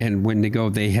 And when they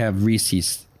go, they have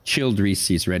Reese's, chilled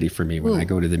Reese's ready for me when I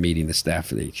go to the meeting, the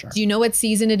staff of the HR. Do you know what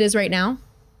season it is right now?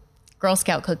 Girl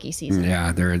Scout cookie season.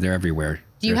 Yeah, they're everywhere.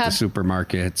 Do you they're have at the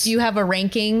supermarkets? Do you have a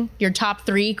ranking? Your top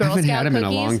 3 Girl I haven't Scout had them cookies?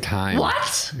 in a long time.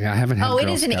 What? Yeah, I haven't had. Oh, it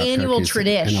Girl is an Scout annual cookies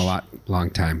tradition. in a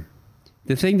long time.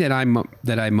 The thing that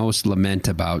I most lament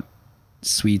about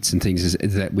sweets and things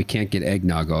is that we can't get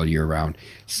eggnog all year round.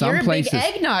 You're a big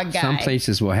eggnog guy. Some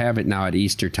places will have it now at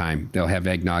Easter time. They'll have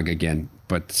eggnog again.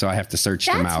 But so I have to search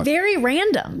them out. That's very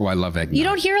random. Oh, I love eggnog. You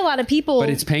don't hear a lot of people. But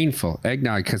it's painful,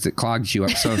 eggnog, because it clogs you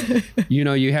up. So,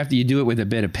 you do it with a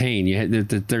bit of pain.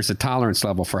 There's a tolerance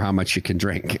level for how much you can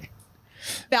drink.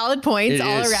 Valid points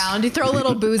all around. You throw a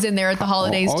little booze in there at the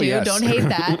holidays too. Yes. Don't hate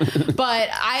that. But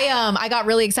I got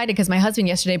really excited because my husband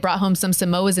yesterday brought home some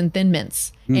Samoas and Thin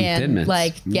Mints. And Thin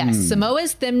Mints. Yes,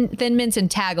 Samoas, Thin Mints, and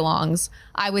Tagalongs,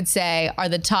 I would say, are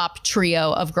the top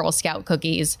trio of Girl Scout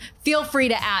cookies. Feel free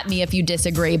to at me if you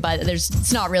disagree, but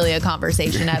it's not really a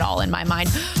conversation at all in my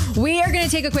mind. We are going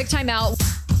to take a quick time out.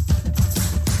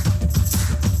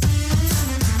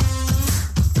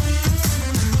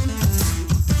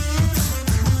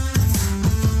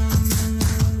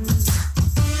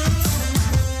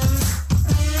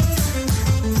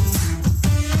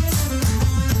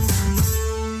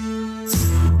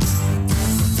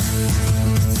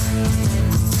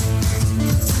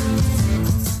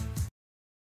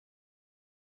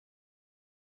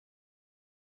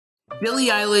 Billie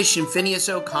Eilish and Phineas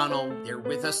O'Connell, they're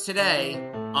with us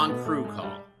today on Crew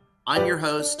Call. I'm your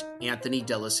host, Anthony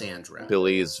D'Alessandro.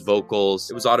 Billie's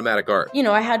vocals, it was automatic art.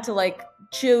 I had to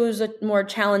choose a more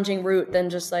challenging route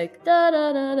than just da da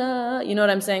da da. You know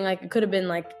what I'm saying? It could have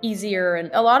been easier.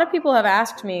 And a lot of people have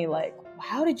asked me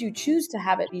how did you choose to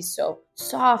have it be so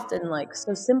soft and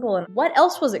so simple? And what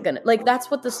else was it gonna that's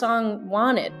what the song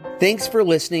wanted. Thanks for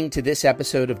listening to this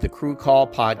episode of the Crew Call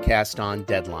podcast on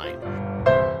Deadline.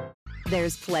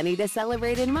 There's plenty to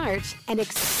celebrate in March and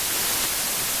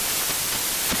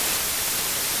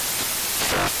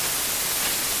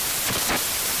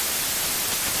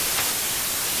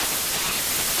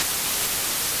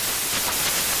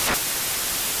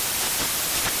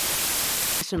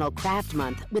National Craft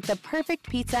Month with the perfect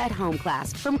pizza at home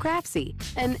class from Craftsy.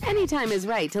 And anytime is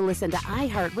right to listen to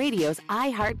iHeartRadio's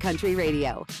iHeart Country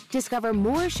Radio. Discover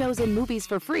more shows and movies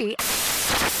for free.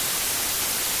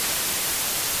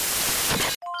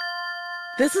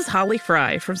 This is Holly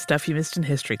Fry from Stuff You Missed in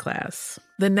History Class.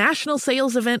 The national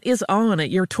sales event is on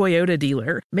at your Toyota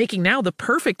dealer, making now the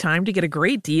perfect time to get a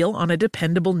great deal on a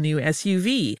dependable new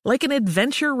SUV, like an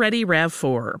adventure-ready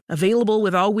RAV4. Available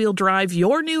with all-wheel drive,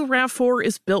 your new RAV4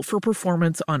 is built for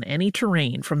performance on any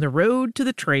terrain, from the road to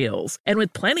the trails. And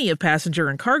with plenty of passenger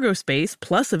and cargo space,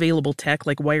 plus available tech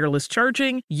like wireless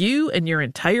charging, you and your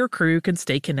entire crew can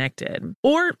stay connected.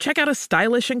 Or check out a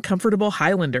stylish and comfortable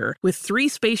Highlander with 3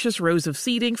 spacious rows of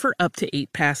seating for up to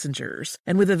 8 passengers.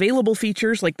 And with available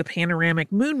features like the panoramic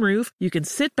moonroof, you can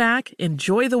sit back,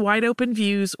 enjoy the wide open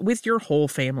views with your whole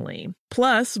family.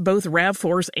 Plus, both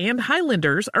RAV4s and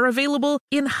Highlanders are available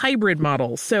in hybrid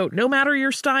models, so no matter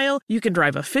your style, you can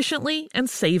drive efficiently and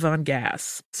save on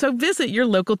gas. So visit your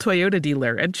local Toyota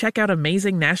dealer and check out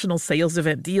amazing national sales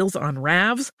event deals on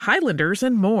RAVs, Highlanders,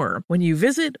 and more when you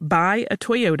visit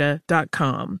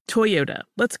buyatoyota.com. Toyota,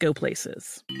 let's go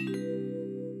places.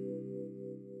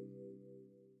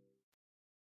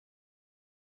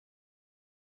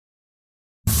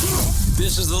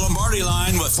 This is the Lombardi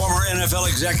Line with former NFL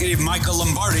executive Michael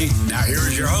Lombardi. Now here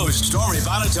is your host, Stormy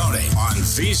Bonatoni, on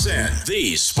VSiN,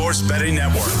 the Sports Betting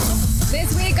Network.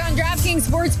 This week on DraftKings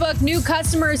Sportsbook, new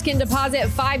customers can deposit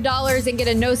 $5 and get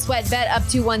a no-sweat bet up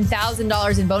to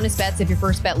 $1,000 in bonus bets if your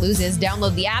first bet loses.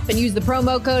 Download the app and use the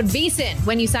promo code VSiN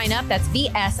when you sign up. That's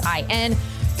VSIN.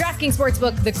 DraftKings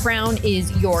Sportsbook, the crown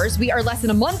is yours. We are less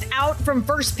than a month out from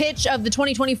first pitch of the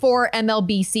 2024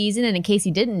 MLB season. And in case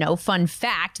you didn't know, fun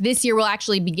fact, this year will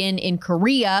actually begin in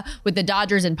Korea with the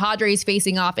Dodgers and Padres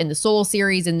facing off in the Seoul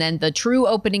series. And then the true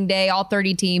opening day, all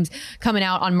 30 teams coming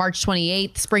out on March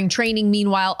 28th. Spring training,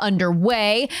 meanwhile,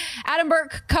 underway. Adam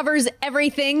Burke covers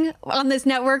everything on this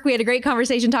network. We had a great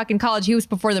conversation talking college hoops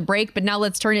before the break, but now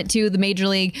let's turn it to the Major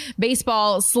League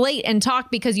Baseball slate and talk,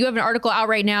 because you have an article out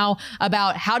right now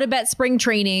about how to bet spring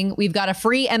training. We've got a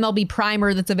free MLB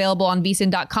primer that's available on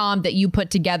vsin.com that you put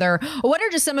together. What are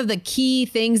just some of the key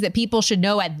things that people should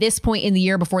know at this point in the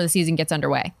year before the season gets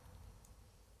underway?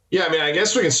 Yeah, I mean, I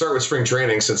guess we can start with spring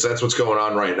training since that's what's going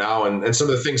on right now. And some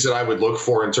of the things that I would look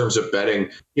for in terms of betting,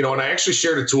 and I actually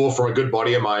shared a tool from a good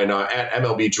buddy of mine at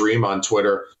MLB Dream on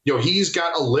Twitter. He's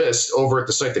got a list over at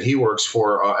the site that he works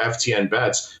for, FTN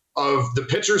Bets, of the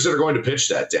pitchers that are going to pitch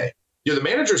that day. The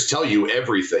managers tell you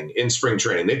everything in spring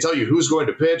training. They tell you who's going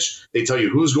to pitch. They tell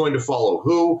you who's going to follow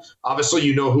who. Obviously,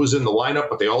 who's in the lineup,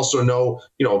 but they also know,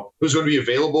 who's going to be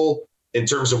available in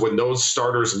terms of when those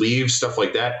starters leave, stuff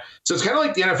like that. So it's kind of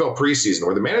like the NFL preseason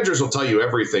where the managers will tell you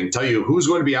everything, tell you who's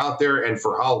going to be out there and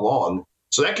for how long.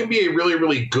 So that can be a really,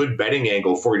 really good betting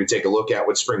angle for you to take a look at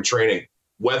with spring training.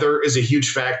 Weather is a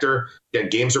huge factor. Again,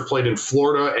 games are played in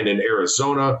Florida and in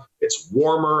Arizona. It's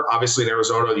warmer. Obviously, in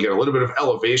Arizona, you get a little bit of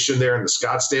elevation there in the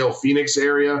Scottsdale, Phoenix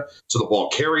area. So the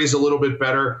ball carries a little bit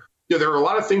better. There are a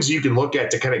lot of things you can look at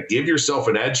to kind of give yourself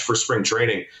an edge for spring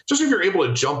training, just if you're able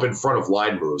to jump in front of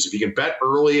line moves. If you can bet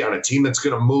early on a team that's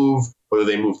going to move, whether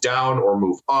they move down or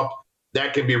move up,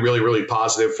 that can be really, really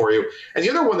positive for you. And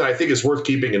the other one that I think is worth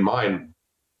keeping in mind,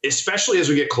 especially as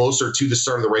we get closer to the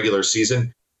start of the regular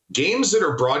season, games that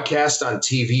are broadcast on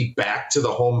TV back to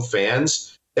the home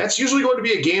fans, that's usually going to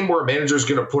be a game where a manager is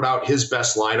going to put out his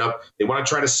best lineup. They want to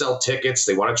try to sell tickets.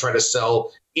 They want to try to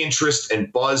sell interest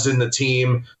and buzz in the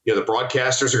team. The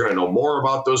broadcasters are going to know more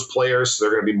about those players, so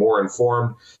they're going to be more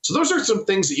informed. So those are some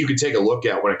things that you can take a look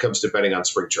at when it comes to betting on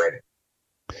spring training.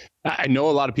 I know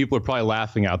a lot of people are probably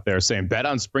laughing out there saying, bet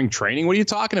on spring training? What are you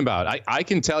talking about? I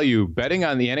can tell you, betting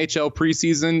on the NHL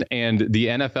preseason and the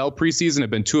NFL preseason have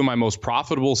been two of my most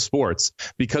profitable sports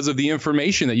because of the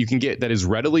information that you can get that is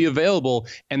readily available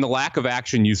and the lack of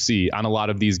action you see on a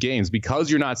lot of these games. Because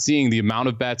you're not seeing the amount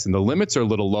of bets and the limits are a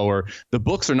little lower, the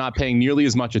books are not paying nearly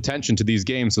as much attention to these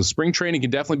games. So spring training can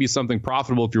definitely be something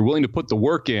profitable if you're willing to put the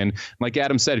work in. Like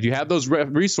Adam said, if you have those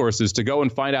resources to go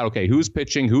and find out, okay, who's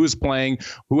pitching, who's playing,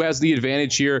 who has the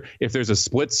advantage here. If there's a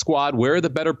split squad, where are the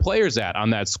better players at on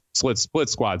that split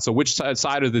squad? So which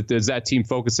side of is that team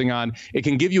focusing on? It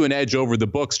can give you an edge over the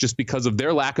books just because of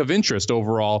their lack of interest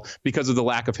overall, because of the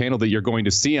lack of handle that you're going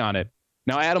to see on it.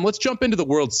 Now, Adam, let's jump into the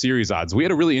World Series odds. We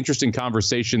had a really interesting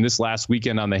conversation this last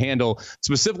weekend on the handle,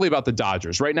 specifically about the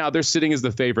Dodgers. Right now, they're sitting as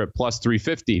the favorite plus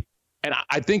 350. And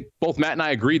I think both Matt and I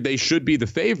agreed they should be the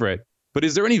favorite. But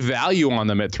is there any value on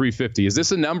them at 350? Is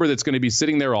this a number that's going to be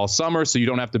sitting there all summer so you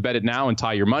don't have to bet it now and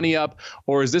tie your money up?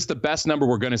 Or is this the best number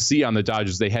we're going to see on the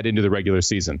Dodgers as they head into the regular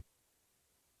season?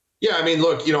 Yeah, I mean,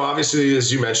 look, obviously, as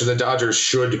you mentioned, the Dodgers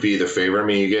should be the favorite. I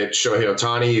mean, you get Shohei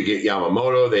Ohtani, you get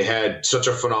Yamamoto. They had such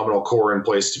a phenomenal core in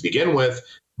place to begin with.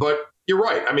 But you're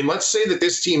right. I mean, let's say that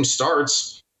this team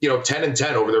starts,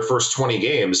 10-10 over their first 20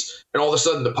 games, and all of a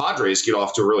sudden the Padres get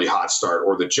off to a really hot start,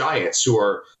 or the Giants, who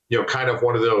are, kind of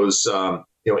one of those,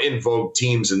 in vogue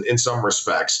teams in some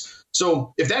respects.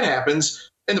 So if that happens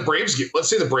and the Braves let's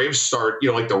say the Braves start,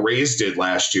 like the Rays did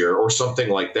last year or something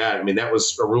like that. I mean, that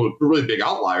was a really, really big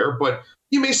outlier, but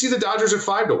you may see the Dodgers at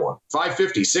 5-1,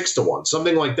 550, 6-1,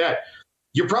 something like that.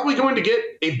 You're probably going to get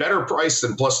a better price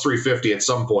than plus 350 at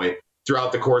some point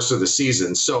throughout the course of the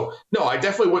season. So no, I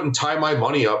definitely wouldn't tie my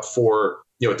money up for,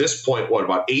 at this point,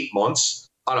 about 8 months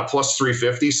on a plus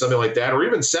 350, something like that, or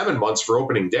even 7 months for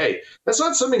opening day. That's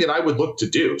not something that I would look to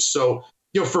do. So,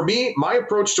 for me, my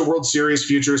approach to World Series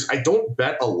futures, I don't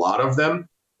bet a lot of them,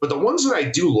 but the ones that I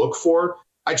do look for,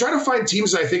 I try to find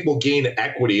teams that I think will gain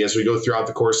equity as we go throughout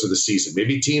the course of the season.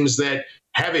 Maybe teams that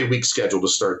have a weak schedule to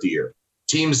start the year.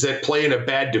 Teams that play in a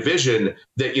bad division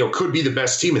that, could be the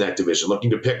best team in that division, looking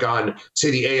to pick on,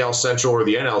 say, the AL Central or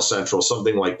the NL Central,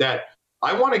 something like that.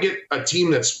 I want to get a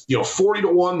team that's,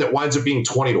 40-1 that winds up being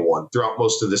 20-1 throughout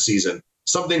most of the season,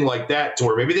 something like that, to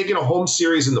where maybe they get a home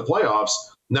series in the playoffs,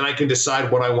 and then I can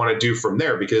decide what I want to do from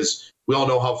there. Because, We all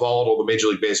know how volatile the Major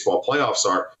League Baseball playoffs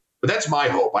are. But that's my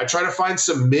hope. I try to find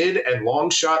some mid and long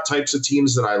shot types of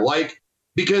teams that I like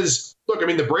because, look, I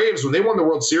mean, the Braves, when they won the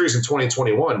World Series in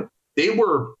 2021, they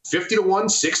were 50-1,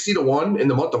 60-1 in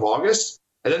the month of August.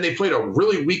 And then they played a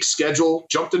really weak schedule,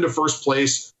 jumped into first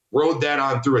place, rode that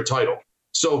on through a title.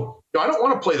 So I don't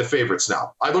want to play the favorites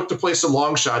now. I look to play some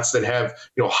long shots that have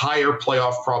higher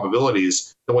playoff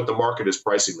probabilities than what the market is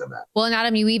pricing them at. Well, and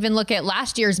Adam, you even look at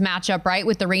last year's matchup, right,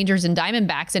 with the Rangers and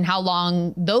Diamondbacks and how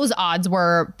long those odds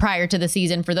were prior to the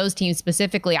season for those teams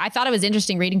specifically. I thought it was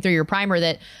interesting reading through your primer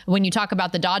that when you talk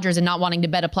about the Dodgers and not wanting to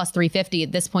bet a plus 350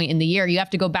 at this point in the year, you have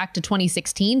to go back to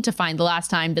 2016 to find the last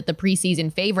time that the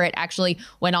preseason favorite actually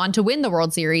went on to win the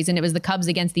World Series, and it was the Cubs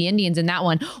against the Indians in that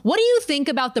one. What do you think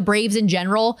about the Braves in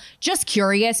general? Just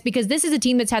curious, because this is a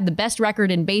team that's had the best record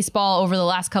in baseball over the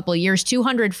last couple of years,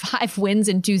 205 wins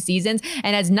in 2 seasons,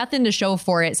 and has nothing to show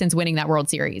for it since winning that World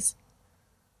Series.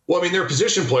 Well, I mean, their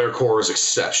position player core is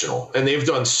exceptional, and they've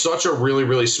done such a really,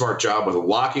 really smart job with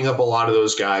locking up a lot of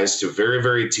those guys to very,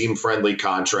 very team-friendly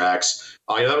contracts.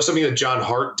 That was something that John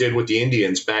Hart did with the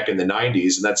Indians back in the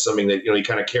 90s, and that's something that he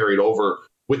kind of carried over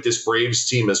with this Braves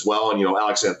team as well. And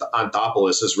Alex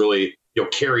Anthopoulos has really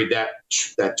carried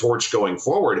that torch going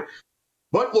forward.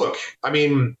 But look, I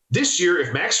mean, this year,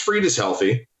 if Max Fried is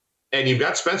healthy, and you've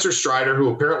got Spencer Strider, who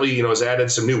apparently has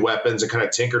added some new weapons and kind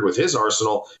of tinkered with his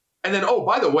arsenal. And then, oh,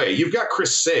 by the way, you've got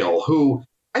Chris Sale, who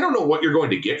I don't know what you're going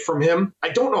to get from him. I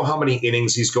don't know how many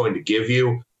innings he's going to give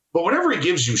you, but whatever he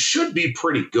gives you should be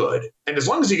pretty good. And as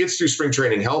long as he gets through spring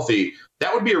training healthy,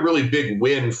 that would be a really big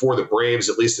win for the Braves,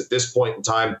 at least at this point in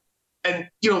time. And,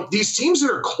 these teams that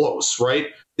are close, right?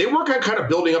 They work on kind of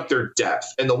building up their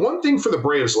depth. And the one thing for the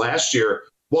Braves last year,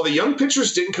 while the young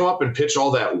pitchers didn't come up and pitch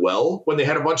all that well when they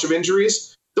had a bunch of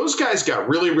injuries, those guys got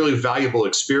really, really valuable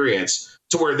experience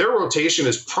to where their rotation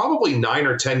is probably 9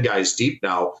 or 10 guys deep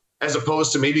now, as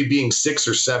opposed to maybe being 6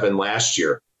 or 7 last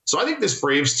year. So I think this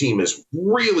Braves team is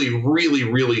really, really,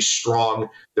 really strong.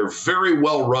 They're very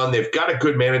well run. They've got a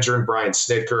good manager in Brian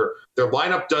Snitker. Their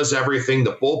lineup does everything.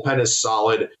 The bullpen is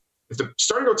solid. If the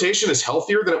starting rotation is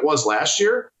healthier than it was last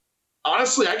year,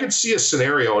 honestly, I could see a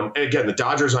scenario, and again, the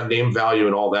Dodgers on name value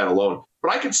and all that alone,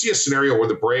 but I could see a scenario where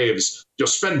the Braves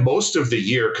spend most of the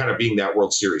year kind of being that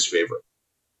World Series favorite.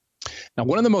 Now,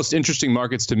 one of the most interesting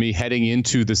markets to me heading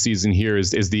into the season here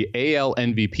is the AL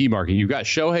MVP market. You've got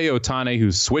Shohei Ohtani,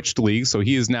 who's switched leagues, so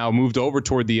he has now moved over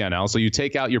toward the NL. So you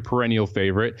take out your perennial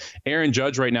favorite. Aaron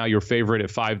Judge right now, your favorite at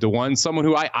 5-1. Someone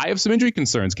who I have some injury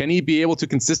concerns. Can he be able to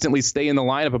consistently stay in the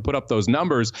lineup and put up those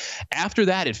numbers? After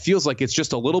that, it feels like it's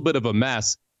just a little bit of a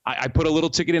mess. I put a little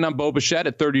ticket in on Bo Bichette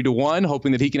at 30-1,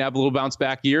 hoping that he can have a little bounce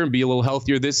back year and be a little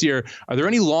healthier this year. Are there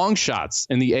any long shots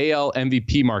in the AL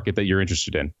MVP market that you're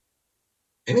interested in?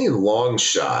 Any long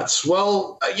shots?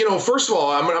 Well, first of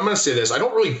all, I'm going to say this. I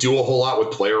don't really do a whole lot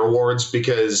with player awards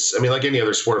because, I mean, like any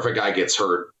other sport, if a guy gets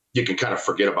hurt, you can kind of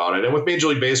forget about it. And with Major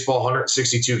League Baseball,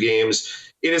 162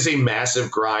 games, it is a massive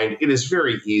grind. It is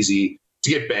very easy to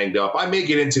get banged up. I may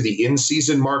get into the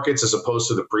in-season markets as opposed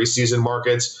to the preseason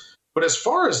markets. But as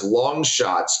far as long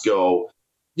shots go,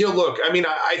 look, I mean,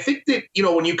 I think that,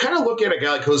 when you kind of look at a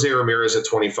guy like Jose Ramirez at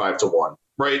 25-1,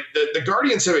 right? The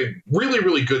Guardians have a really,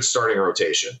 really good starting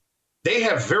rotation. They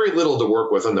have very little to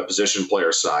work with on the position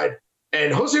player side.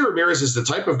 And Jose Ramirez is the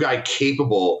type of guy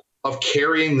capable of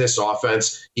carrying this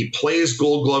offense. He plays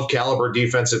Gold Glove caliber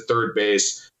defense at third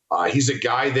base. He's a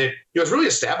guy that has really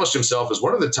established himself as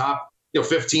one of the top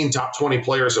 15, top 20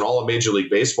 players in all of Major League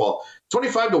Baseball.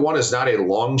 25-1 is not a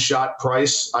long shot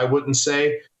price, I wouldn't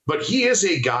say, but he is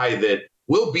a guy that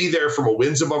will be there from a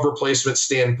wins above replacement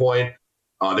standpoint.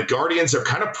 The Guardians are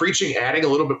kind of preaching adding a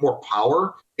little bit more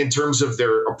power in terms of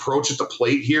their approach at the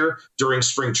plate here during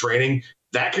spring training.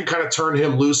 That could kind of turn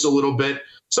him loose a little bit.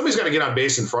 Somebody's got to get on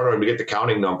base in front of him to get the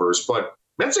counting numbers, but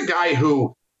that's a guy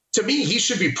who, to me, he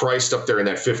should be priced up there in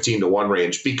that 15-1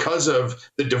 range because of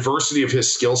the diversity of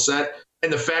his skill set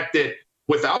and the fact that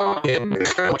without him,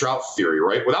 it's kind of drought theory,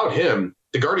 right? Without him,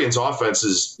 the Guardians' offense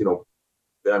is,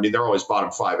 I mean, they're always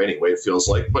bottom 5 anyway, it feels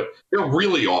like, but they're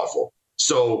really awful.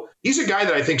 So he's a guy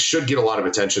that I think should get a lot of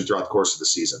attention throughout the course of the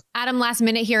season. Adam, last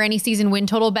minute here, any season win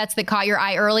total bets that caught your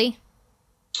eye early?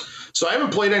 So I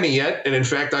haven't played any yet. And in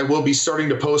fact, I will be starting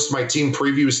to post my team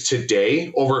previews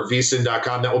today over at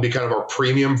vsin.com. That will be kind of our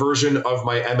premium version of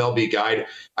my MLB guide.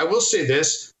 I will say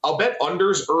this, I'll bet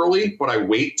unders early, but I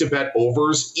wait to bet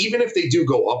overs, even if they do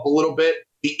go up a little bit.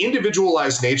 The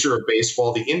individualized nature of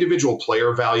baseball, the individual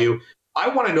player value, I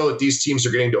want to know that these teams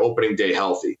are getting to opening day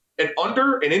healthy. And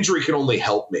under, an injury can only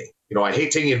help me. I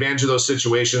hate taking advantage of those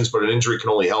situations, but an injury can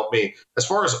only help me. As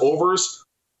far as overs,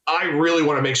 I really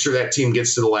want to make sure that team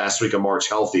gets to the last week of March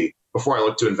healthy before I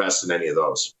look to invest in any of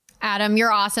those. Adam,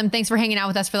 you're awesome. Thanks for hanging out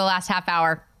with us for the last half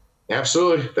hour.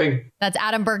 Absolutely. That's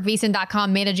Adam Burke,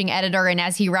 VSiN.com managing editor. And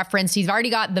as he referenced, he's already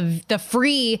got the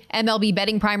free MLB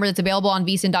betting primer that's available on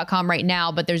VSiN.com right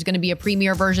now, but there's going to be a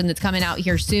premier version that's coming out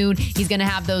here soon. He's going to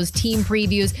have those team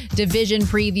previews, division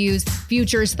previews,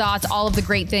 futures thoughts, all of the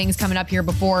great things coming up here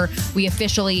before we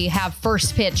officially have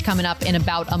first pitch coming up in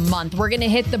about a month. We're going to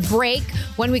hit the break.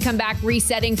 When we come back,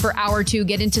 resetting for hour 2,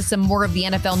 get into some more of the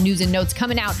NFL news and notes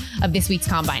coming out of this week's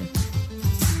Combine.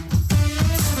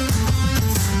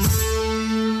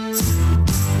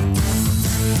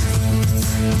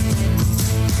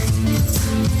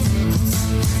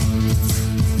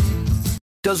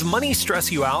 Does money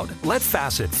stress you out? Let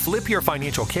Facet flip your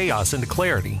financial chaos into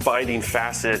clarity. Finding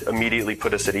Facet immediately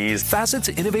put us at ease. Facet's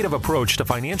innovative approach to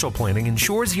financial planning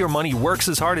ensures your money works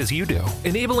as hard as you do,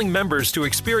 enabling members to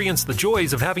experience the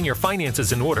joys of having your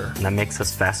finances in order. And that makes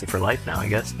us Facet for life now, I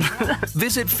guess.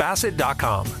 Visit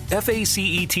Facet.com,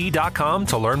 FACET.com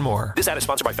to learn more. This ad is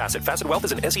sponsored by Facet. Facet Wealth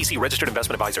is an SEC registered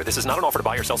investment advisor. This is not an offer to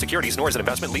buy or sell securities, nor is it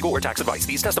investment, legal, or tax advice.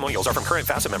 These testimonials are from current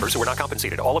Facet members who are not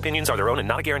compensated. All opinions are their own and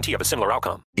not a guarantee of a similar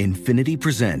outcome. Infiniti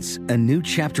presents a new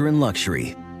chapter in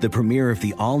luxury, the premiere of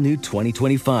the all-new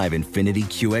 2025 Infiniti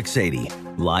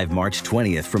QX80, live March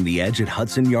 20th from the Edge at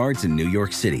Hudson Yards in New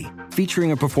York City,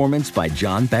 featuring a performance by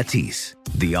John Batiste.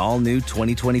 The all-new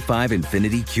 2025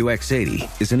 Infiniti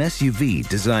QX80 is an SUV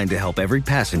designed to help every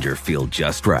passenger feel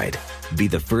just right. Be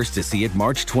the first to see it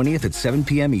March 20th at 7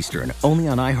 p.m. Eastern, only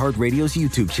on iHeartRadio's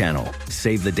YouTube channel.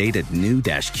 Save the date at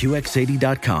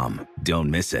new-QX80.com.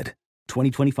 Don't miss it.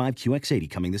 2025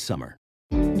 QX80 coming this summer.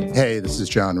 Hey, this is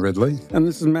John Ridley. And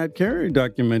this is Matt Carey,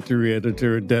 documentary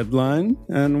editor at Deadline.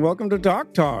 And welcome to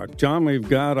Doc Talk. John, we've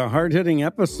got a hard-hitting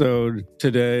episode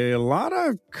today. A lot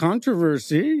of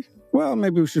controversy. Well,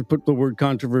 maybe we should put the word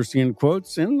controversy in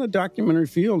quotes in the documentary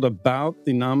field about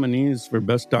the nominees for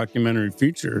Best Documentary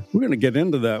Feature. We're going to get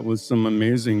into that with some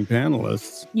amazing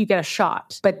panelists. You get a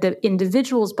shot, but the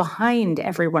individuals behind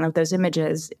every one of those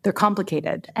images, they're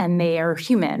complicated and they are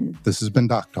human. This has been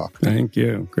Doc Talk. Thank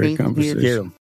you. Great conversation. Thank you.